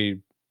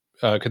contemporary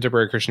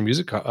Christian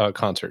music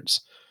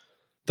concerts.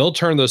 They'll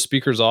turn those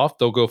speakers off.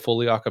 They'll go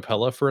fully a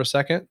cappella for a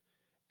second,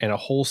 and a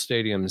whole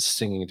stadium is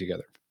singing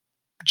together,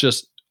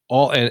 just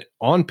all and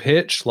on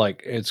pitch,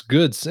 like it's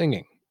good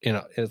singing.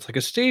 It's like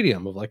a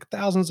stadium of like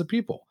thousands of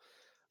people.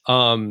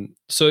 So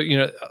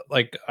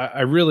like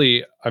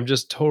I'm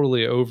just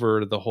totally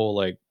over the whole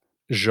like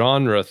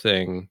genre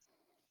thing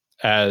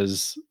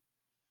as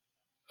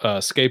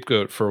a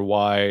scapegoat for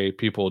why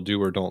people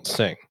do or don't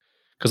sing.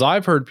 Because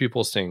I've heard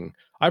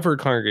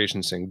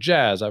congregations sing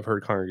jazz. I've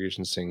heard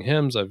congregations sing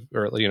hymns. Like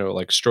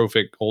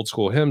strophic old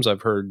school hymns.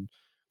 I've heard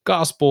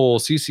gospel,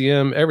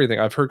 CCM, everything.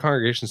 I've heard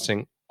congregations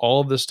sing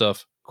all of this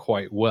stuff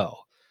quite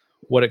well.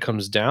 What it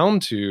comes down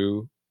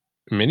to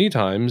many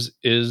times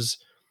is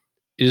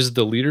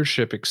the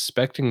leadership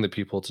expecting the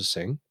people to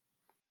sing?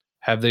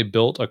 Have they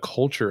built a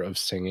culture of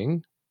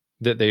singing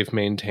that they've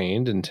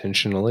maintained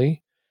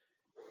intentionally?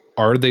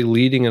 Are they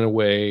leading in a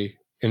way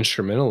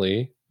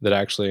instrumentally that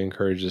actually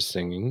encourages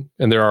singing?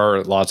 And there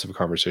are lots of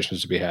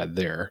conversations to be had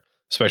there,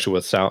 especially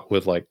with sound,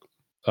 with like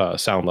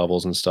sound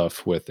levels and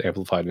stuff with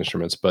amplified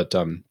instruments, but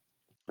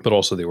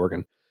also the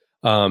organ.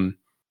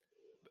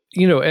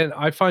 And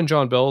I find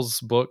John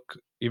Bell's book,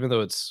 even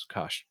though it's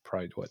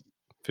probably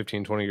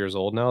 15, 20 years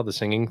old now, the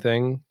singing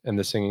thing and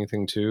the singing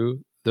thing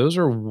too, those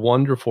are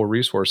wonderful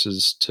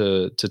resources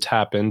to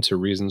tap into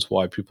reasons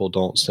why people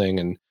don't sing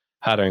and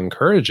how to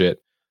encourage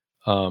it.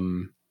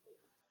 But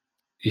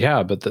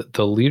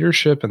the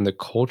leadership and the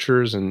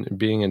cultures and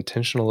being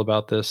intentional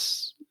about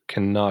this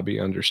cannot be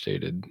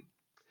understated.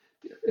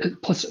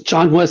 Plus,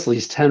 John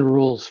Wesley's 10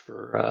 rules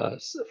for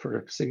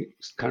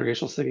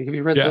congregational singing. Have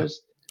you read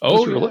those?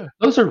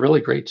 Those are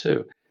really great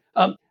too.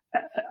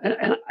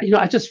 And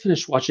I just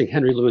finished watching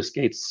Henry Louis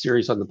Gates'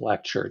 series on the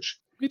Black Church.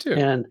 Me too.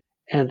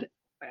 And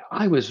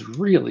I was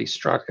really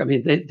struck. I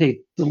mean, they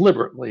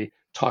deliberately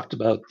talked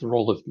about the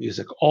role of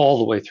music all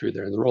the way through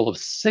there, and the role of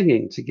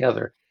singing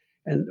together.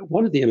 And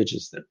one of the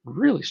images that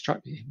really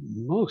struck me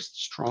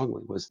most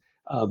strongly was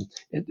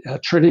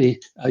at Trinity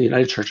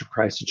United Church of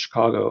Christ in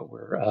Chicago,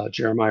 where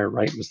Jeremiah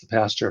Wright was the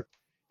pastor.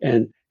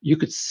 And you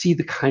could see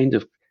the kind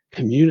of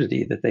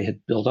community that they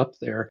had built up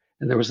there.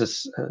 And there was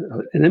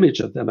an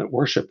image of them at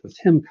worship with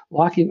him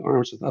locking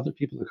arms with other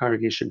people in the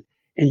congregation.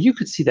 And you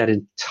could see that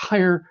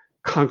entire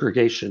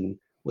congregation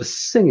was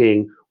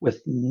singing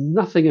with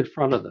nothing in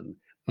front of them.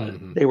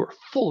 They were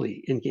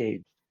fully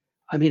engaged.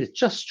 I mean, it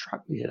just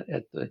struck me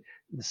at the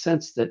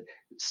sense that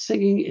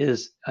singing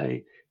is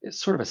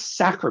sort of a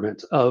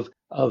sacrament of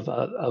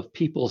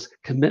people's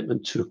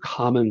commitment to a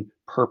common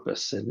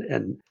purpose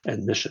and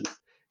mission.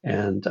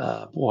 And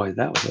boy,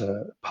 that was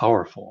a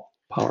powerful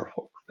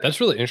thing. That's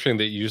really interesting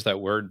that you use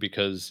that word,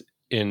 because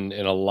in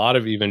a lot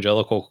of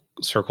evangelical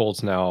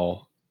circles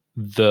now,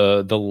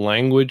 the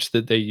language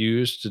that they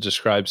use to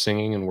describe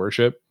singing and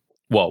worship,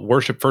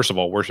 first of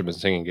all, worship and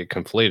singing get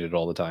conflated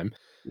all the time,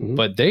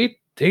 but they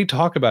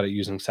talk about it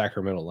using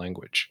sacramental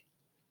language.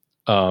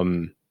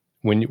 When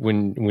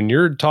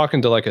you're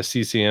talking to like a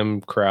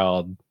CCM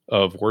crowd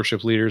of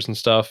worship leaders and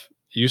stuff,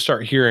 you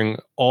start hearing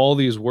all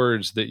these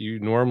words that you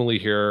normally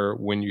hear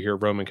when you hear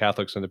Roman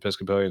Catholics and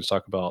Episcopalians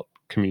talk about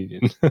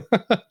communion.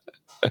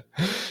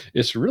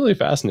 It's really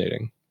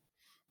fascinating.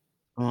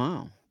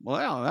 Wow.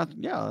 Well, that's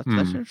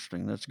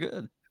interesting. That's good.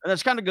 And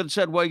that's kind of good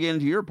segue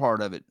into your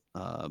part of it,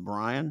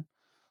 Brian.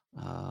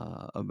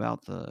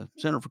 about the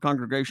Center for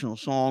Congregational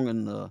Song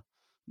and the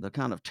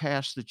kind of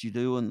tasks that you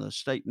do and the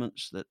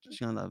statements that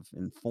kind of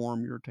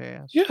inform your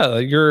tasks? Yeah,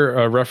 you're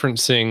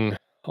referencing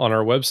on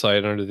our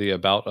website under the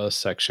About Us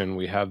section,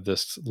 we have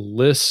this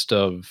list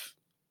of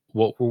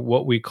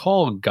what we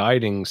call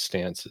guiding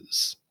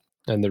stances.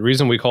 And the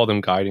reason we call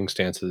them guiding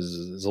stances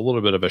is a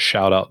little bit of a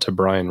shout out to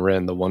Brian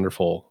Wren, the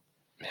wonderful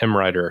hymn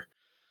writer,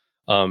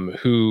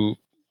 who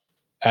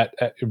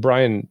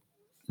Brian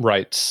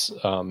writes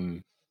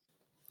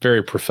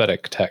very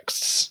prophetic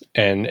texts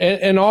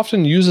and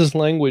often uses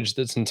language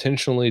that's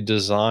intentionally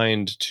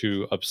designed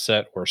to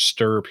upset or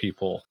stir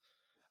people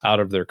out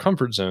of their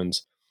comfort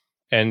zones.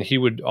 And he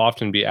would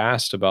often be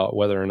asked about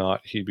whether or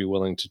not he'd be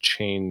willing to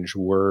change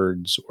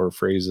words or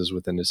phrases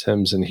within his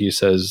hymns. And he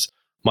says,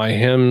 my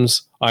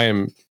hymns, I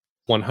am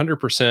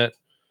 100%,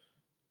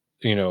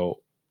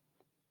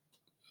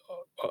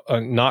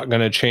 not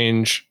going to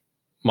change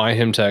my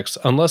hymn text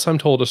unless I'm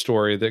told a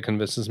story that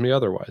convinces me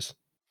otherwise.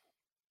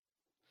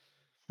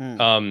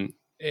 And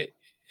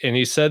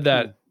he said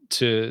that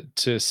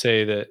to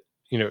say that,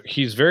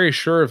 he's very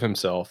sure of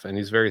himself and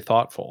he's very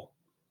thoughtful,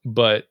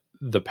 but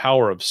the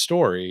power of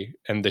story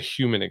and the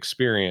human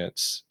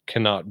experience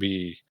cannot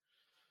be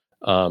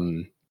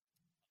understated.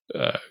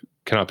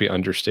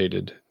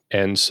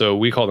 And so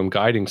we call them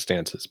guiding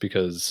stances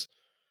because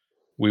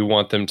we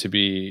want them to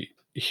be,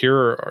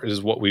 here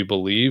is what we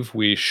believe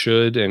we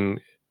should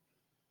and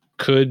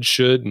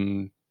should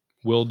and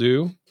will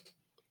do,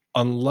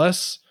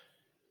 unless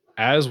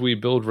as we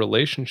build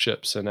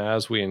relationships and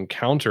as we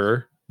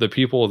encounter the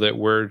people that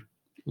we're,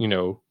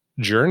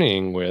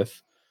 journeying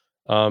with,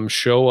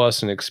 show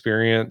us an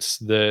experience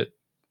that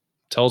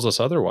tells us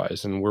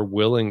otherwise, and we're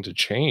willing to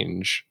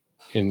change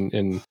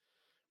in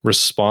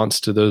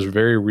response to those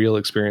very real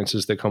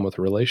experiences that come with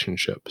a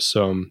relationship.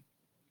 So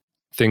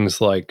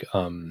things like,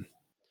 the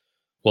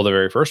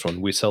very first one,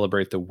 we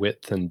celebrate the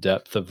width and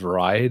depth of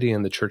variety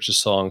in the church's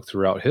song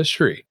throughout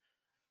history,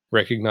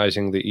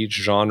 recognizing that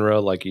each genre,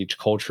 like each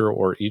culture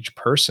or each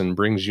person,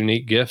 brings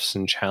unique gifts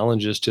and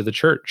challenges to the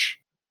church.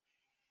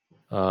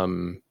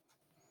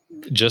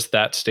 Just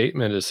that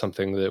statement is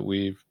something that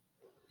we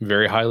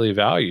very highly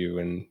value,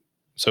 and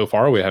so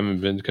far we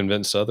haven't been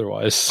convinced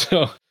otherwise.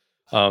 So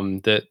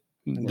the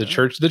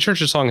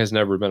church's song has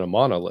never been a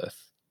monolith.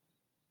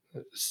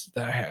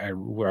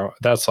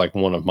 That's like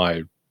one of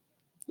my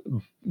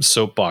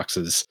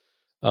soapboxes.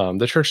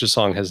 The church's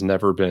song has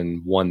never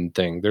been one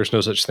thing. There's no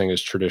such thing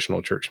as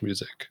traditional church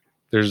music.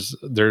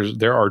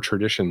 There are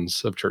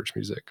traditions of church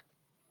music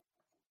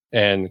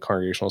and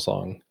congregational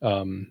song,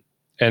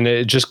 and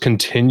it just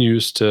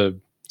continues to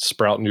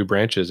sprout new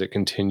branches. It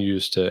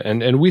continues to,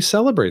 and we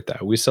celebrate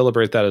that. We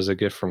celebrate that as a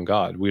gift from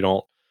God. We're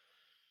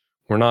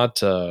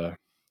not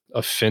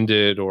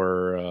offended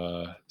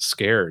or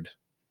scared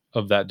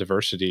of that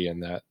diversity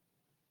and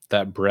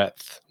that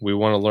breadth. We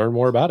want to learn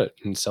more about it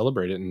and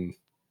celebrate it and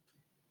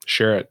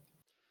share it.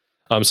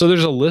 So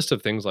there's a list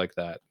of things like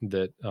that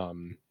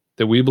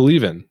we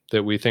believe in,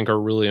 that we think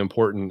are really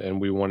important, and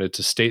we wanted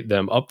to state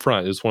them up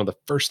front. It was one of the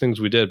first things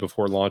we did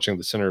before launching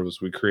the center, was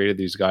we created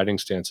these guiding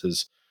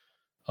stances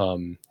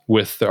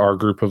with our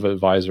group of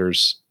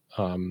advisors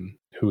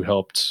who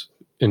helped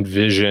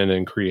envision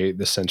and create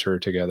the center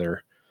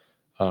together.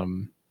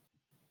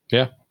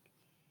 Yeah.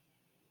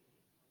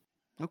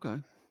 Okay.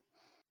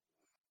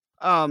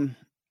 Well,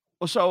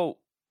 so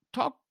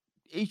talk,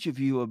 each of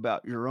you,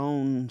 about your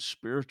own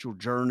spiritual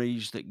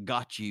journeys that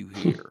got you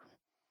here.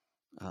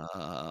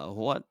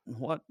 What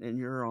in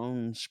your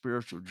own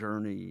spiritual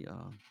journey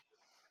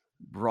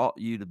brought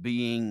you to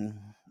being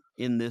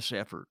in this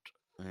effort?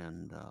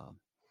 And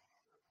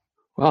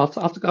Well,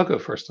 I'll go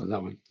first on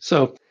that one.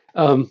 So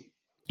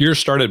yours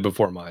started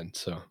before mine,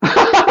 so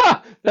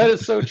that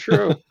is so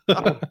true.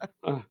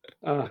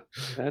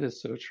 That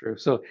is so true.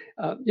 So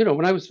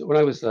when I was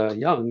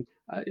young,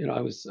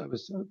 I was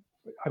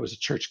a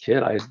church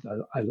kid. I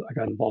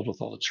got involved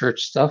with all the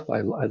church stuff.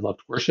 I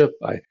loved worship.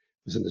 I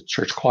was in the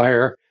church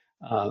choir.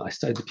 I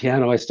studied the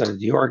piano. I studied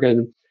the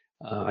organ.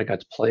 I got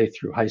to play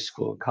through high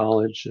school and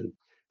college, and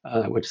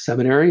I went to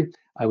seminary.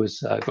 I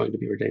was going to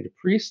be ordained a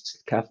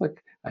priest,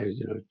 Catholic. I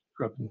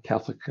grew up in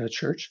Catholic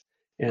church,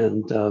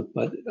 and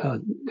but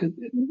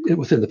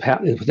within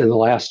the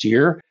last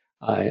year,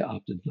 I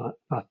opted not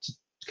to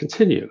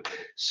continue.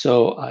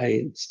 So I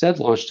instead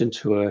launched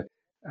into a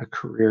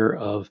career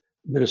of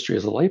ministry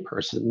as a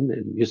layperson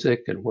in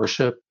music and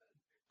worship,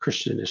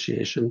 Christian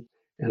initiation,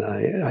 and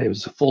I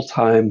was a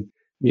full-time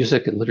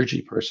music and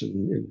liturgy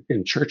person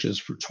in churches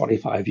for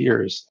 25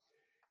 years,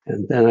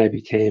 and then I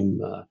became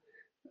the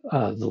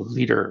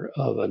leader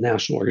of a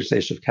national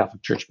organization of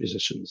Catholic church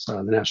musicians,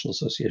 the National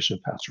Association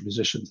of Pastoral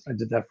Musicians. I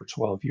did that for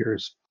 12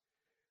 years.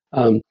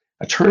 A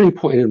turning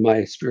point in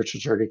my spiritual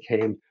journey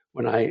came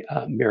when I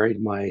married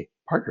my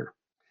partner,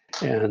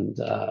 and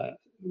I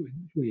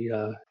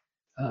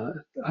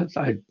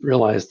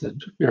realized that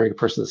marrying a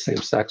person of the same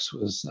sex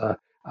was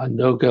a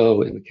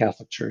no-go in the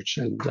Catholic Church,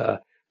 and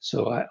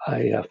so I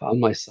found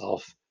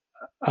myself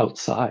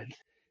outside,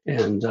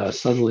 and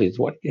suddenly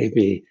what gave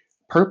me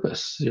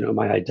purpose,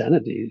 my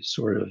identity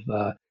sort of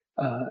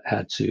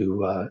had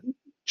to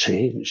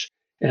change.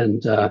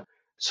 And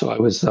so I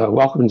was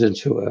welcomed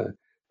into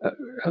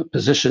a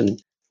position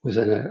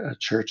within a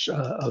church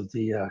of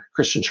the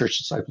Christian Church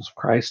Disciples of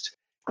Christ,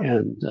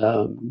 and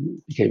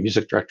became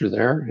music director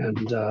there.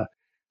 And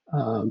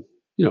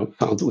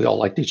found that we all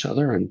liked each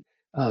other. And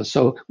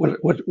so what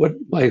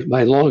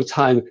my long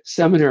time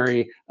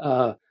seminary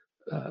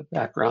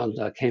background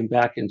came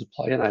back into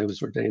play, and I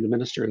was ordained a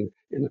minister in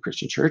the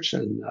Christian church.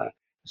 And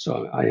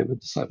so I am a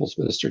disciples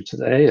minister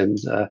today. And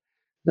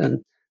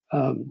then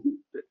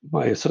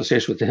my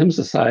association with the Hymn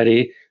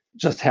Society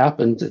just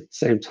happened at the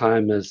same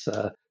time as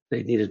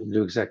they needed a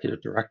new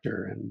executive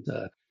director. And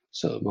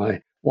so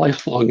my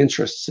lifelong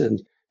interests in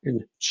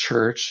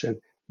church and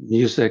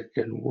music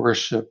and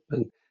worship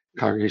and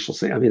congregational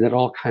singing, it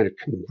all kind of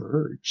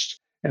converged.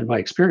 And my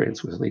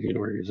experience with leading an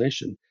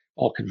organization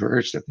all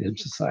converged at the Hymn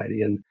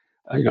Society. And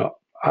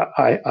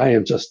I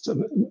am just,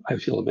 I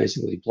feel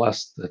amazingly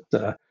blessed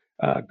that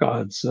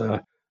God's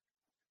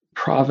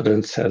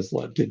providence has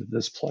led me to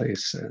this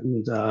place,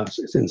 and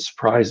it's in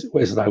surprising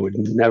ways that I would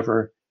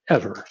never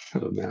ever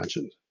have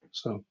imagined.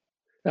 So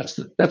that's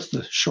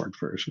the short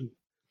version.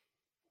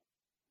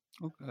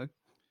 Okay.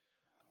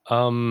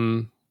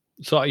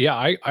 So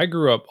yeah, I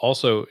grew up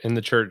also in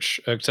the church,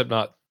 except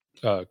not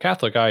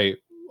Catholic.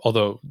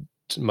 Although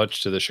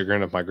much to the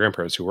chagrin of my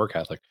grandparents who were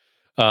Catholic,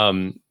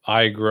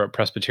 I grew up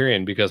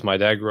Presbyterian because my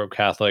dad grew up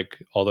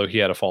Catholic, although he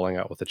had a falling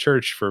out with the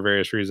church for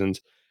various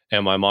reasons,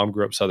 and my mom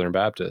grew up Southern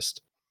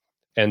Baptist.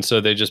 And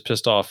so they just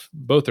pissed off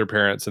both their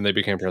parents and they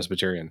became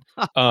Presbyterian.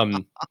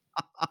 And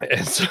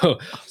so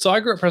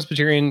I grew up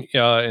Presbyterian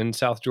in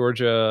South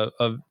Georgia,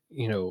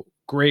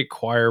 great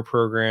choir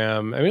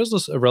program. It was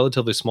just a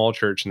relatively small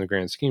church in the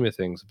grand scheme of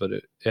things, but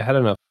it had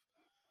enough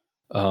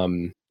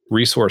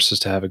resources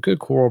to have a good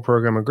choral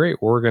program, a great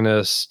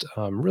organist,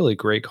 really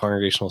great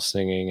congregational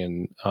singing,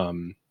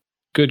 and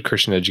good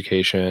Christian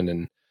education.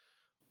 And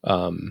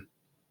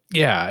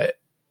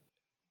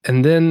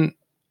and then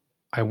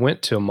I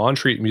went to a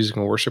Montreat Music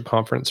and Worship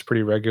Conference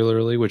pretty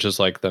regularly, which is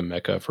like the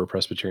mecca for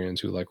Presbyterians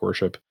who like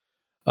worship.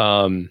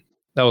 That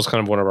was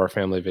kind of one of our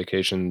family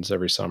vacations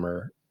every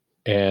summer.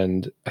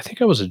 And I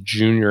think I was a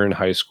junior in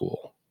high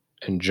school,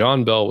 and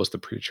John Bell was the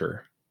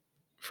preacher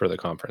for the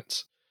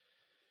conference.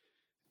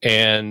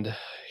 And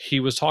he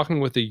was talking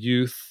with the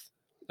youth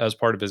as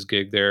part of his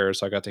gig there.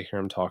 So I got to hear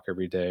him talk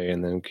every day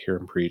and then hear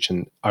him preach.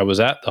 And I was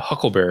at the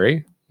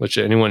Huckleberry, which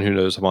anyone who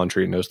knows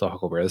Montreat knows the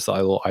Huckleberry. It's the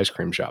little ice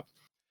cream shop.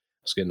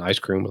 I was getting ice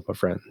cream with my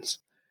friends,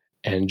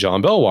 and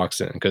John Bell walks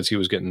in because he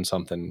was getting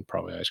something,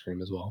 probably ice cream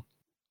as well.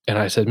 And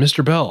I said,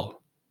 Mr.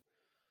 Bell,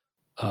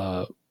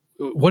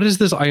 what is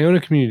this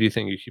Iona community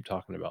thing you keep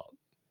talking about?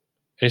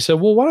 And he said,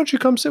 well, why don't you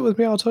come sit with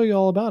me? I'll tell you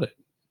all about it.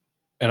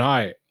 And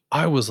I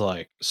was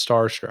like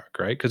starstruck,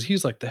 right? Because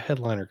he's like the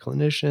headliner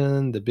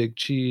clinician, the big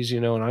cheese,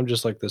 and I'm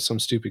just like some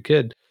stupid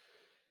kid.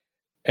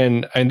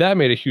 And that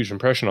made a huge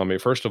impression on me.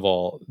 First of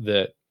all,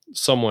 that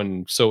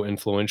someone so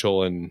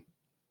influential and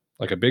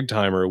like a big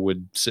timer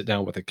would sit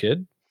down with a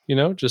kid,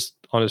 just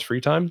on his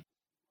free time.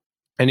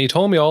 And he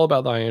told me all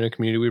about the Iona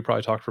community. We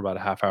probably talked for about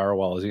a half hour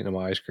while I was eating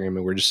my ice cream,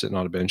 and we're just sitting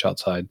on a bench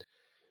outside.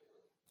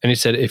 And he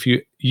said, if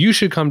you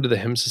should come to the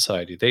Hymn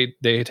Society.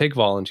 They take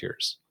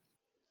volunteers.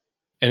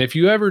 And if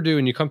you ever do,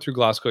 and you come through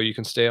Glasgow, you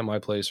can stay at my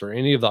place or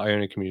any of the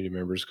Iona community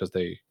members, because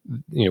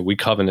we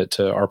covenant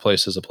to our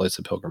place as a place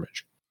of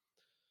pilgrimage.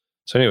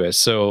 So anyway,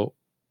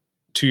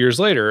 2 years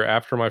later,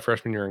 after my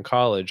freshman year in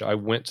college, I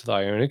went to the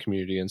Iona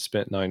community and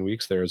spent 9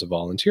 weeks there as a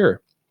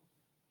volunteer.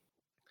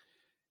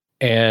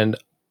 And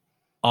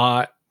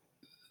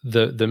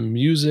the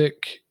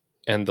music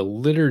and the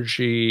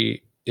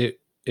liturgy,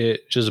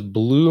 it just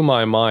blew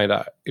my mind.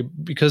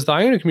 Because the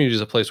Iona community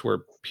is a place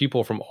where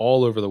people from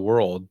all over the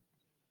world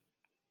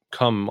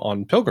come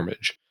on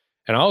pilgrimage.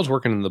 And I was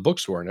working in the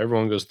bookstore, and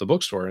everyone goes to the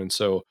bookstore. And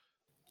so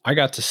I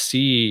got to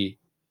see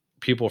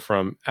people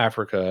from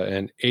Africa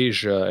and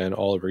Asia and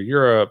all over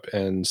Europe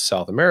and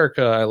South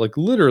America, like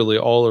literally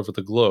all over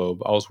the globe.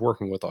 I was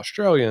working with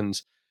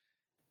Australians.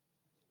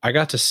 I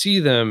got to see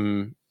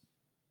them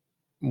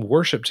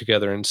worship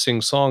together and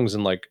sing songs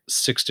in like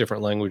 6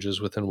 different languages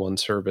within one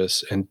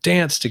service and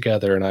dance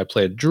together. And I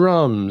played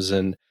drums,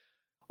 and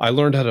I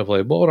learned how to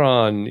play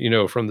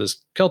bodhrán, from this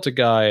Celtic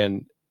guy.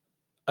 And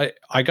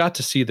I got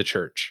to see the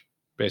church,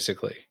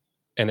 basically.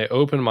 And it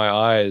opened my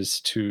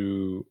eyes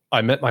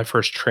I met my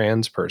first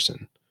trans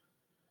person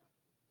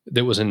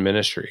that was in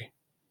ministry.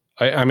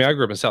 I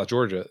grew up in South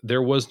Georgia.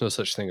 There was no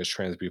such thing as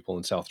trans people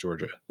in South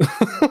Georgia.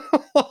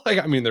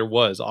 There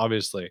was,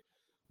 obviously,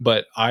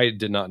 but I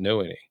did not know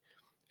any.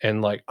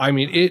 And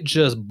it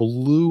just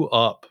blew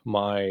up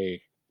my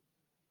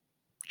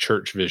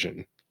church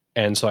vision.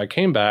 And so I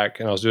came back,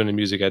 and I was doing a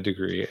music ed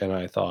degree, and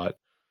I thought,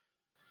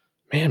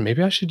 man,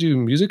 maybe I should do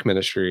music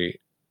ministry.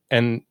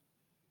 And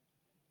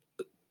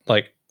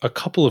like a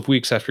couple of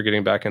weeks after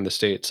getting back in the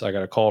States, I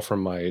got a call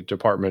from my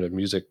department of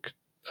music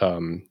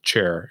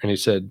chair, and he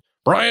said,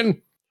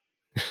 Brian,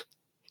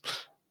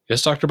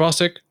 yes, Dr.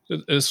 Bostic,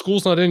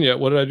 school's not in yet.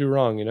 What did I do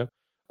wrong?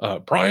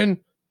 Brian,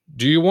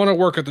 do you want to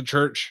work at the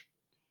church?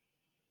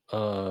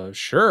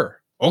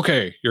 Sure.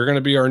 Okay, you're going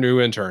to be our new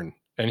intern.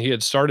 And he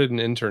had started an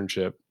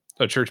internship,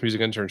 a church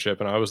music internship,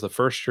 and I was the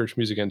first church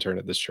music intern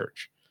at this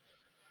church.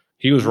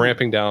 He was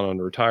ramping down on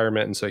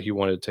retirement, and so he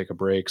wanted to take a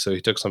break. So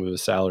he took some of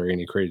his salary and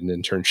he created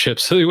an internship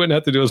so he wouldn't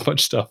have to do as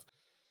much stuff,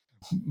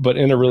 but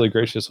in a really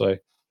gracious way.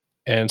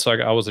 And so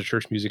I was a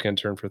church music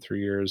intern for 3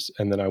 years,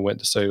 and then I went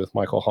to study with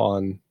Michael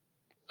Hahn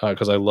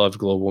because I loved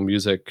global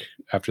music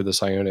after the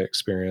Siona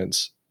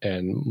experience.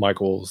 And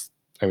Michael's,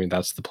 I mean,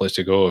 that's the place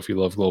to go if you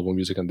love global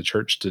music in the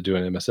church, to do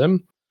an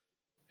MSM.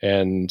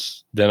 And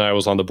then I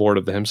was on the board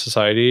of the Hymn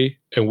Society,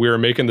 and we were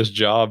making this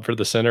job for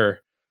the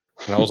center.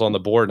 And I was on the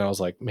board, and I was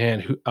like,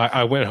 man,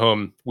 I went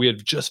home. We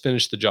had just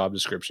finished the job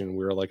description.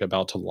 We were like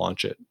about to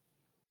launch it.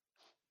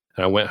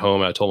 And I went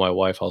home and I told my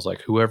wife, I was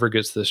like, whoever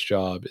gets this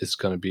job is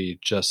going to be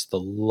just the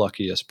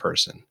luckiest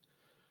person.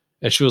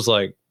 And she was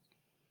like,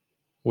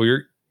 well,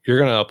 you're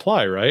going to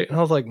apply, right? And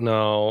I was like,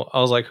 no.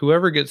 I was like,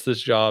 whoever gets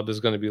this job is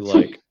going to be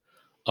like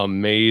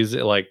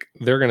amazing. Like,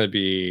 they're going to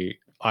be,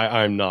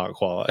 I'm not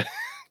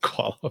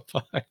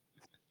qualified.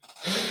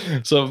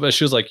 So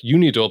she was like, you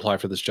need to apply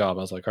for this job.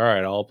 I was like, all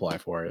right, I'll apply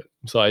for it.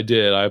 So I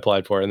did. I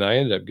applied for it, and I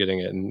ended up getting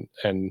it.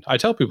 And I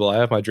tell people I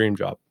have my dream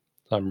job.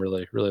 I'm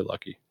really, really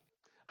lucky.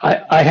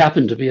 I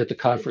happened to be at the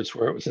conference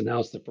where it was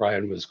announced that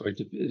Brian was going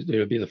to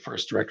be the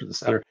first director of the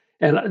center,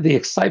 and the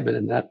excitement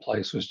in that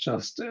place was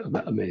just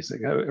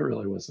amazing. It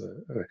really was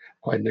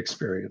quite an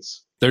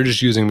experience. They're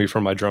just using me for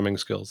my drumming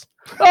skills.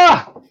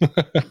 Ah!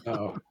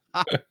 No.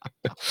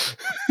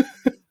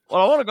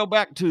 Well, I want to go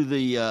back to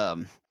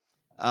the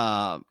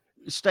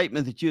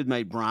statement that you had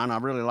made, Brian. I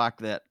really like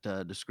that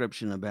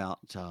description about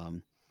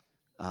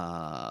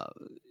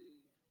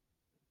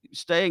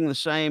staying the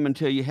same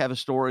until you have a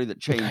story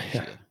that changes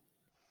you.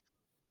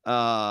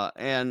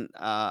 And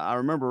I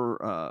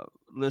remember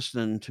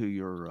listening to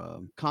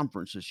your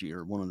conference this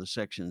year, one of the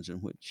sections in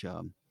which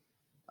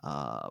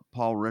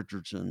Paul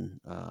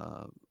Richardson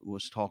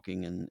was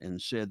talking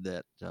and said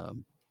that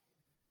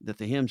that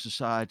the Hymn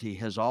Society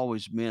has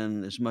always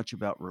been as much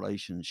about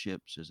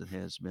relationships as it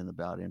has been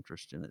about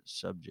interest in its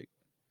subject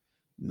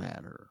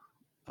matter.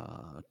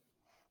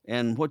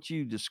 And what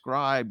you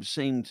described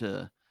seemed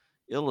to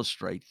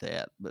illustrate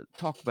that, but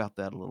talk about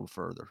that a little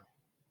further.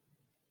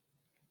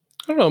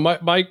 I don't know,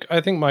 Mike.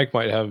 I think Mike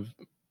might have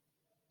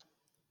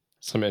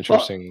some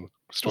interesting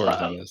stories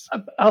on this.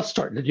 I'll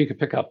start, and you can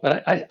pick up.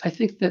 But I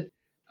think that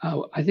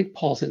I think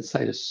Paul's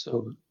insight is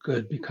so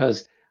good,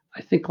 because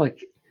I think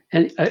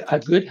a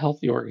good,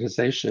 healthy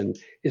organization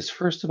is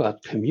first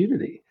about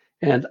community.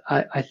 And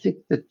I think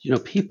that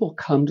people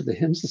come to the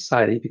Hymn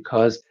Society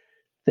because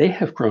they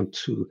have grown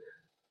to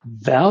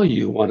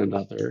value one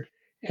another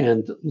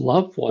and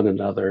love one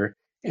another,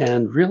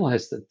 and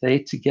realize that they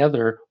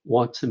together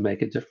want to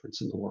make a difference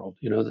in the world.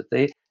 That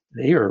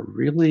they are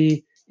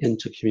really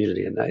into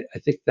community. And I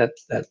think that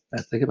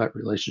thing about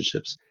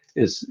relationships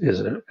is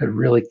a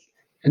really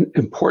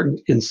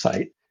important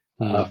insight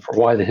for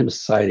why the Hymn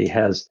Society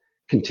has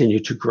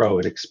continued to grow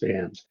and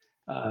expand.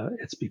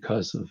 It's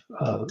because of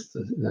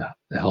the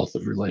health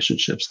of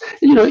relationships.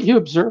 And, you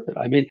observe it.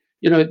 I mean,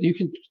 you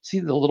can see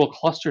the little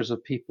clusters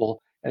of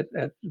people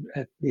at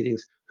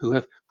meetings who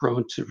have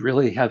grown to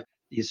really have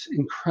these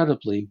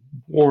incredibly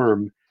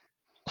warm,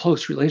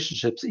 close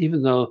relationships,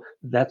 even though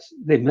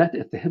they met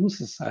at the Hymn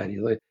Society,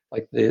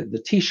 like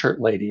the T-shirt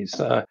ladies.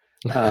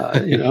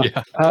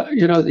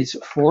 These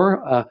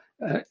four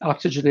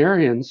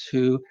octogenarians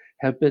who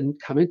have been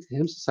coming to the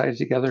Hymn Society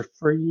together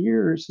for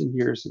years and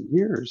years and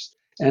years,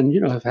 and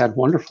have had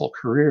wonderful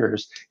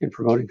careers in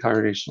promoting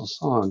congregational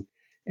song,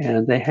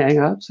 and they hang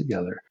out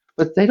together.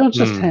 But they don't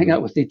just hang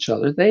out with each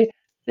other. They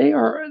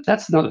are.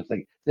 That's another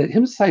thing. The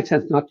Hymn Society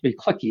tends not to be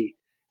cliquey.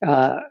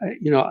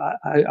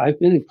 I've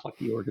been in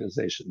cliquey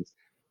organizations,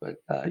 but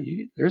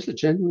there's a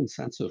genuine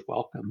sense of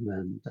welcome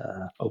and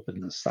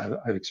openness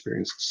I've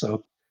experienced.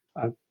 So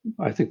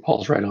I think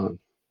Paul's right on.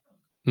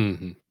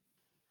 Mm-hmm.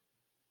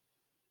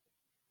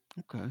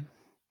 Okay.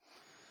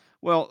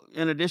 Well,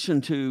 in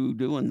addition to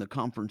doing the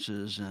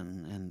conferences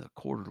and the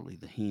quarterly,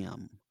 the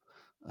hymn,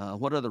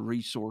 what other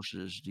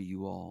resources do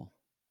you all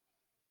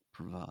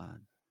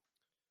provide?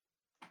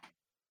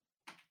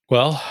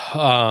 Well,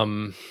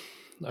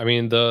 I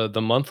mean,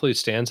 the monthly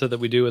stanza that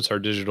we do, it's our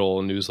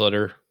digital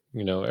newsletter.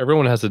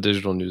 Everyone has a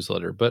digital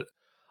newsletter, but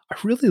I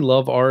really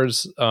love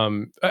ours.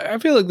 I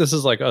feel like this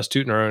is like us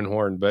tooting our own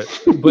horn, but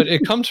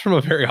it comes from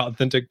a very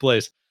authentic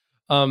place.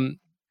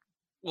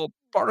 Well,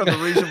 part of the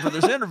reason for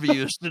this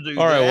interview is to do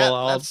all right, that.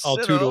 Well, I'll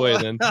toot away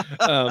then.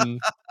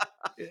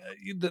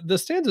 The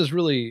stanza is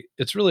really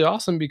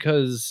awesome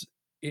because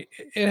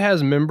it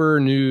has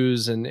member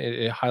news and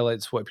it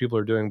highlights what people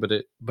are doing, but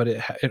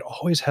it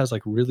always has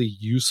like really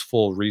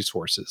useful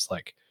resources,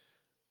 like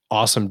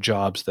awesome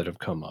jobs that have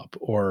come up,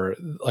 or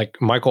like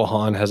Michael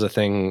Hahn has a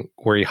thing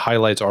where he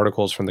highlights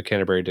articles from the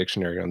Canterbury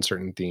Dictionary on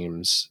certain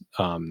themes.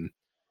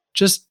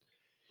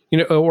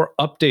 Or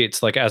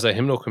updates, like as a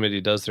hymnal committee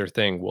does their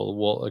thing,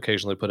 we'll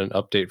occasionally put an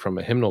update from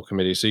a hymnal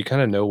committee, so you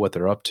kind of know what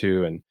they're up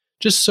to, and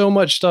just so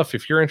much stuff.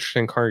 If you're interested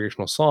in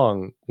congregational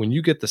song, when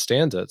you get the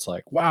stanza, it's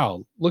like,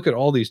 wow, look at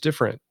all these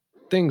different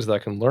things that I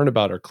can learn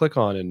about or click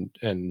on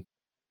and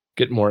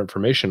get more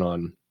information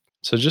on.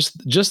 So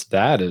just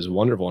that is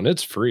wonderful, and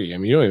it's free. I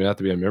mean, you don't even have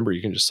to be a member.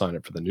 You can just sign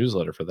up for the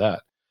newsletter for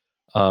that.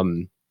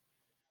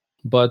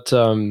 But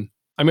I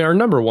mean, our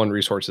number one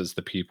resource is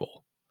the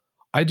people.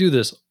 I do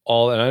this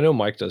all, and I know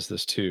Mike does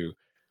this too.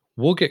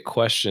 We'll get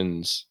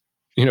questions.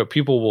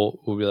 People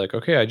will be like,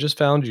 okay, I just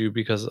found you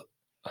because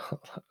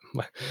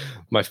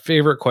my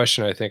favorite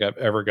question I think I've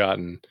ever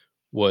gotten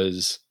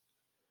was,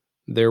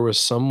 there was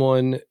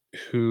someone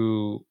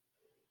who,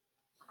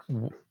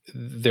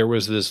 there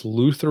was this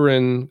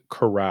Lutheran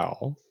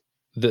chorale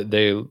that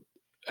they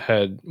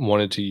had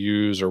wanted to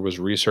use or was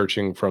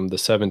researching from the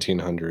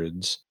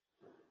 1700s,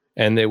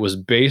 and it was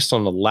based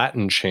on the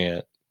Latin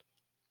chant,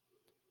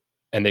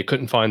 and they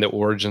couldn't find the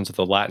origins of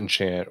the Latin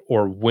chant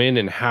or when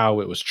and how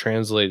it was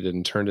translated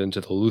and turned into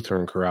the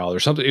Lutheran chorale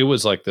or something. It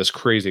was like this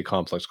crazy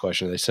complex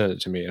question. They sent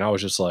it to me, and I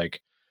was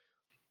like,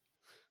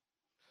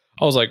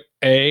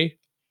 A,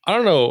 I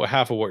don't know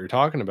half of what you're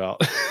talking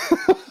about.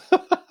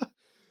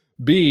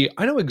 B,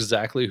 I know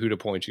exactly who to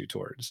point you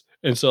towards.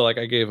 And so I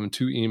gave them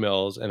 2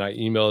 emails, and I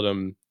emailed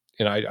them,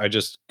 and I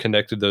just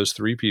connected those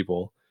 3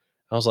 people.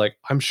 I was like,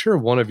 I'm sure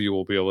one of you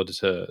will be able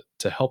to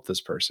help this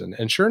person.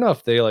 And sure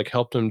enough, they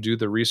helped them do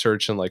the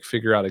research and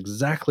figure out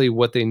exactly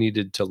what they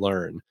needed to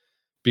learn,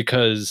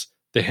 because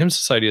the Hymn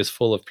Society is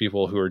full of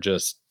people who are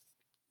just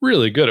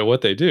really good at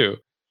what they do.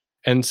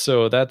 And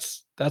so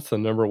that's the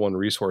number one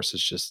resource,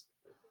 is just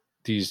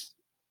these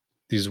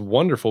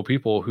wonderful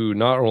people who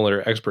not only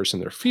are experts in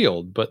their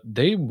field, but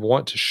they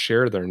want to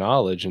share their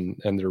knowledge, and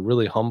they're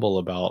really humble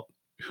about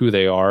who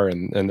they are,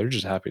 and they're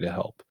just happy to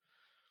help.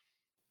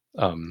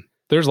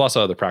 There's lots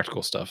of other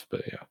practical stuff,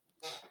 but yeah.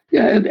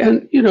 Yeah,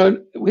 and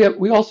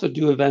we also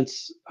do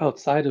events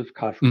outside of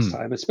conference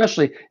time,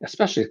 especially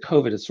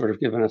COVID has sort of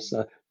given us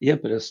the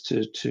impetus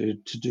to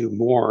do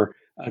more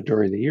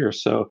during the year.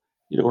 So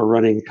we're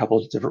running a couple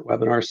of different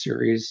webinar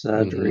series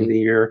during the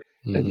year,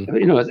 and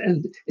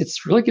and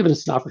it's really given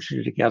us an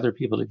opportunity to gather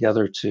people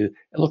together to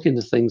look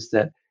into things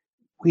that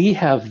we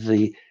have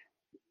the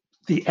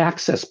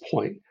access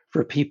point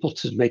for people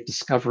to make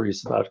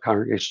discoveries about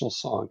congregational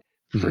song.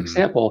 For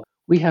example,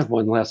 we had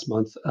one last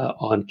month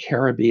on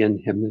Caribbean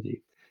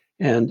hymnody.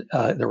 And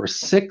there were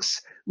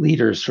 6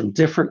 leaders from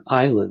different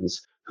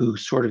islands who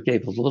sort of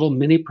gave a little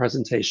mini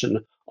presentation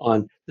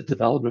on the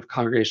development of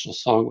congregational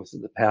song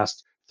within the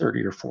past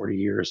 30 or 40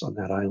 years on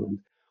that island.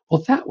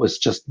 Well, that was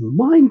just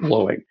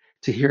mind-blowing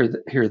to hear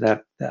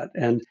that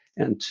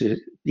and to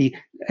be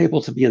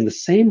able to be in the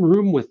same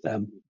room with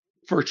them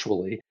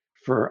virtually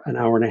for an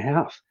hour and a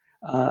half.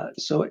 I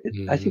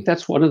think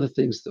that's one of the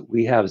things that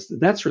we have, is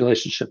that's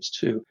relationships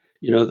too.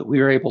 That we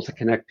are able to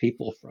connect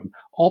people from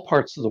all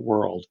parts of the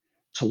world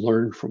to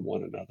learn from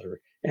one another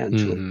and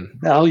to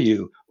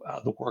value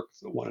the work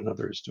that one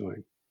another is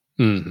doing.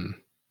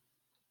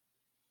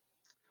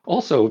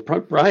 Also,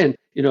 Brian,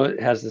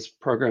 has this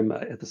program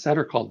at the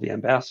center called the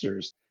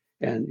Ambassadors,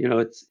 and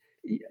it's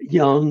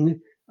young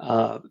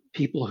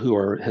people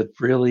who have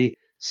really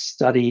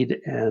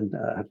studied and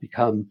have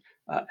become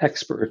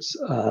experts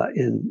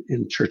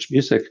in church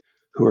music,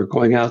 who are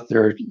going out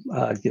there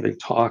giving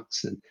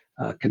talks and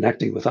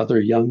connecting with other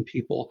young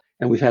people.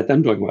 And we've had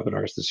them doing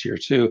webinars this year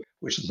too,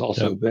 which has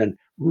also been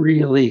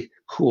really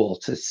cool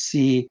to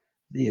see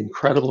the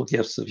incredible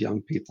gifts of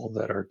young people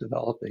that are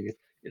developing.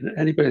 And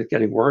anybody that's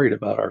getting worried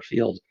about our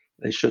field,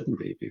 they shouldn't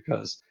be,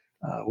 because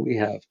we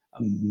have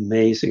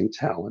amazing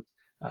talent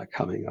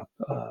coming up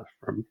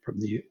from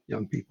the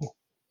young people.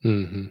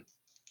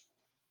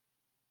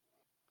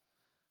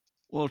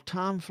 Well,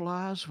 time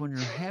flies when you're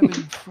having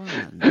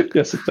fun.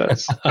 Yes, it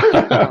does.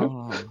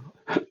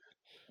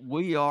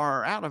 We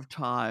are out of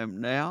time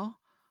now,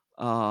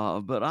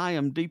 but I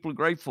am deeply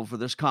grateful for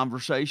this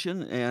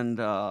conversation. And,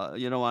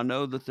 I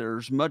know that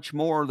there's much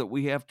more that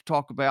we have to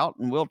talk about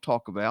and will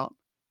talk about.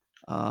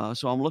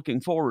 So I'm looking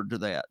forward to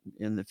that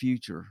in the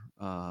future.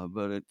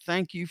 But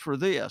thank you for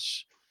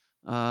this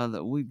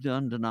that we've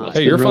done tonight. Well,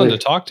 hey, you're fun to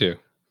talk to.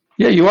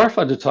 Yeah, you are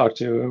fun to talk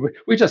to.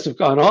 We just have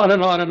gone on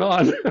and on and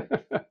on.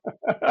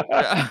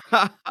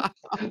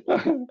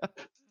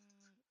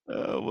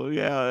 Well,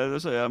 yeah,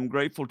 as I say, I'm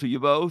grateful to you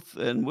both,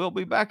 and we'll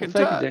be back in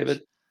Thank touch. you,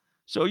 David.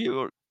 So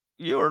you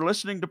are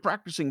listening to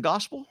Practicing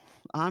Gospel.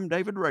 I'm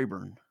David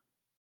Rayburn.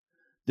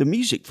 The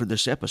music for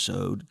this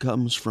episode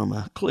comes from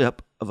a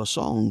clip of a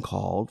song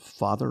called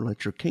 "Father,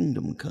 Let Your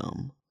Kingdom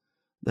Come"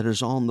 that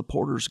is on the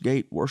Porter's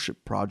Gate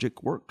Worship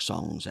Project Work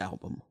Songs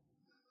album,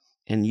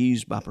 and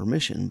used by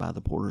permission by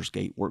the Porter's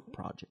Gate Work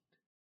Project.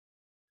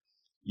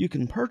 You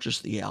can purchase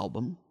the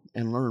album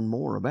and learn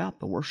more about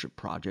the worship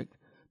project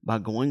by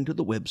going to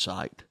the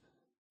website,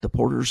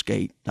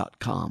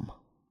 theportersgate.com.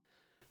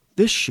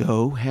 This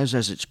show has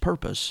as its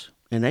purpose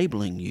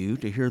enabling you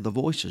to hear the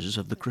voices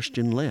of the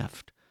Christian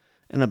left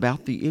and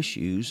about the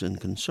issues and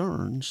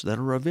concerns that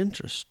are of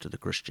interest to the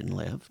Christian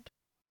left.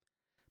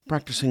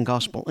 Practicing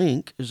Gospel,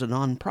 Inc. is a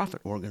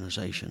nonprofit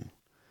organization.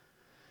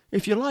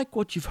 If you like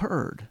what you've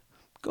heard,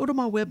 go to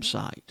my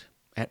website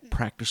at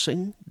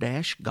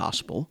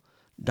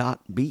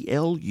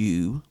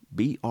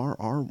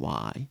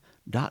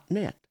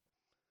practicing-gospel.blubry.net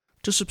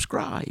to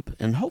subscribe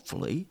and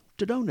hopefully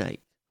to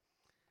donate.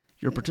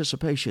 Your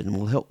participation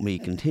will help me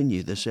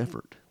continue this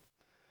effort.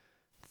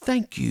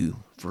 Thank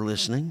you for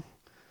listening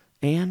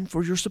and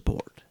for your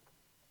support.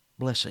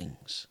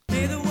 Blessings.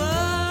 May the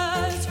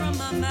words from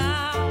my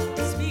mouth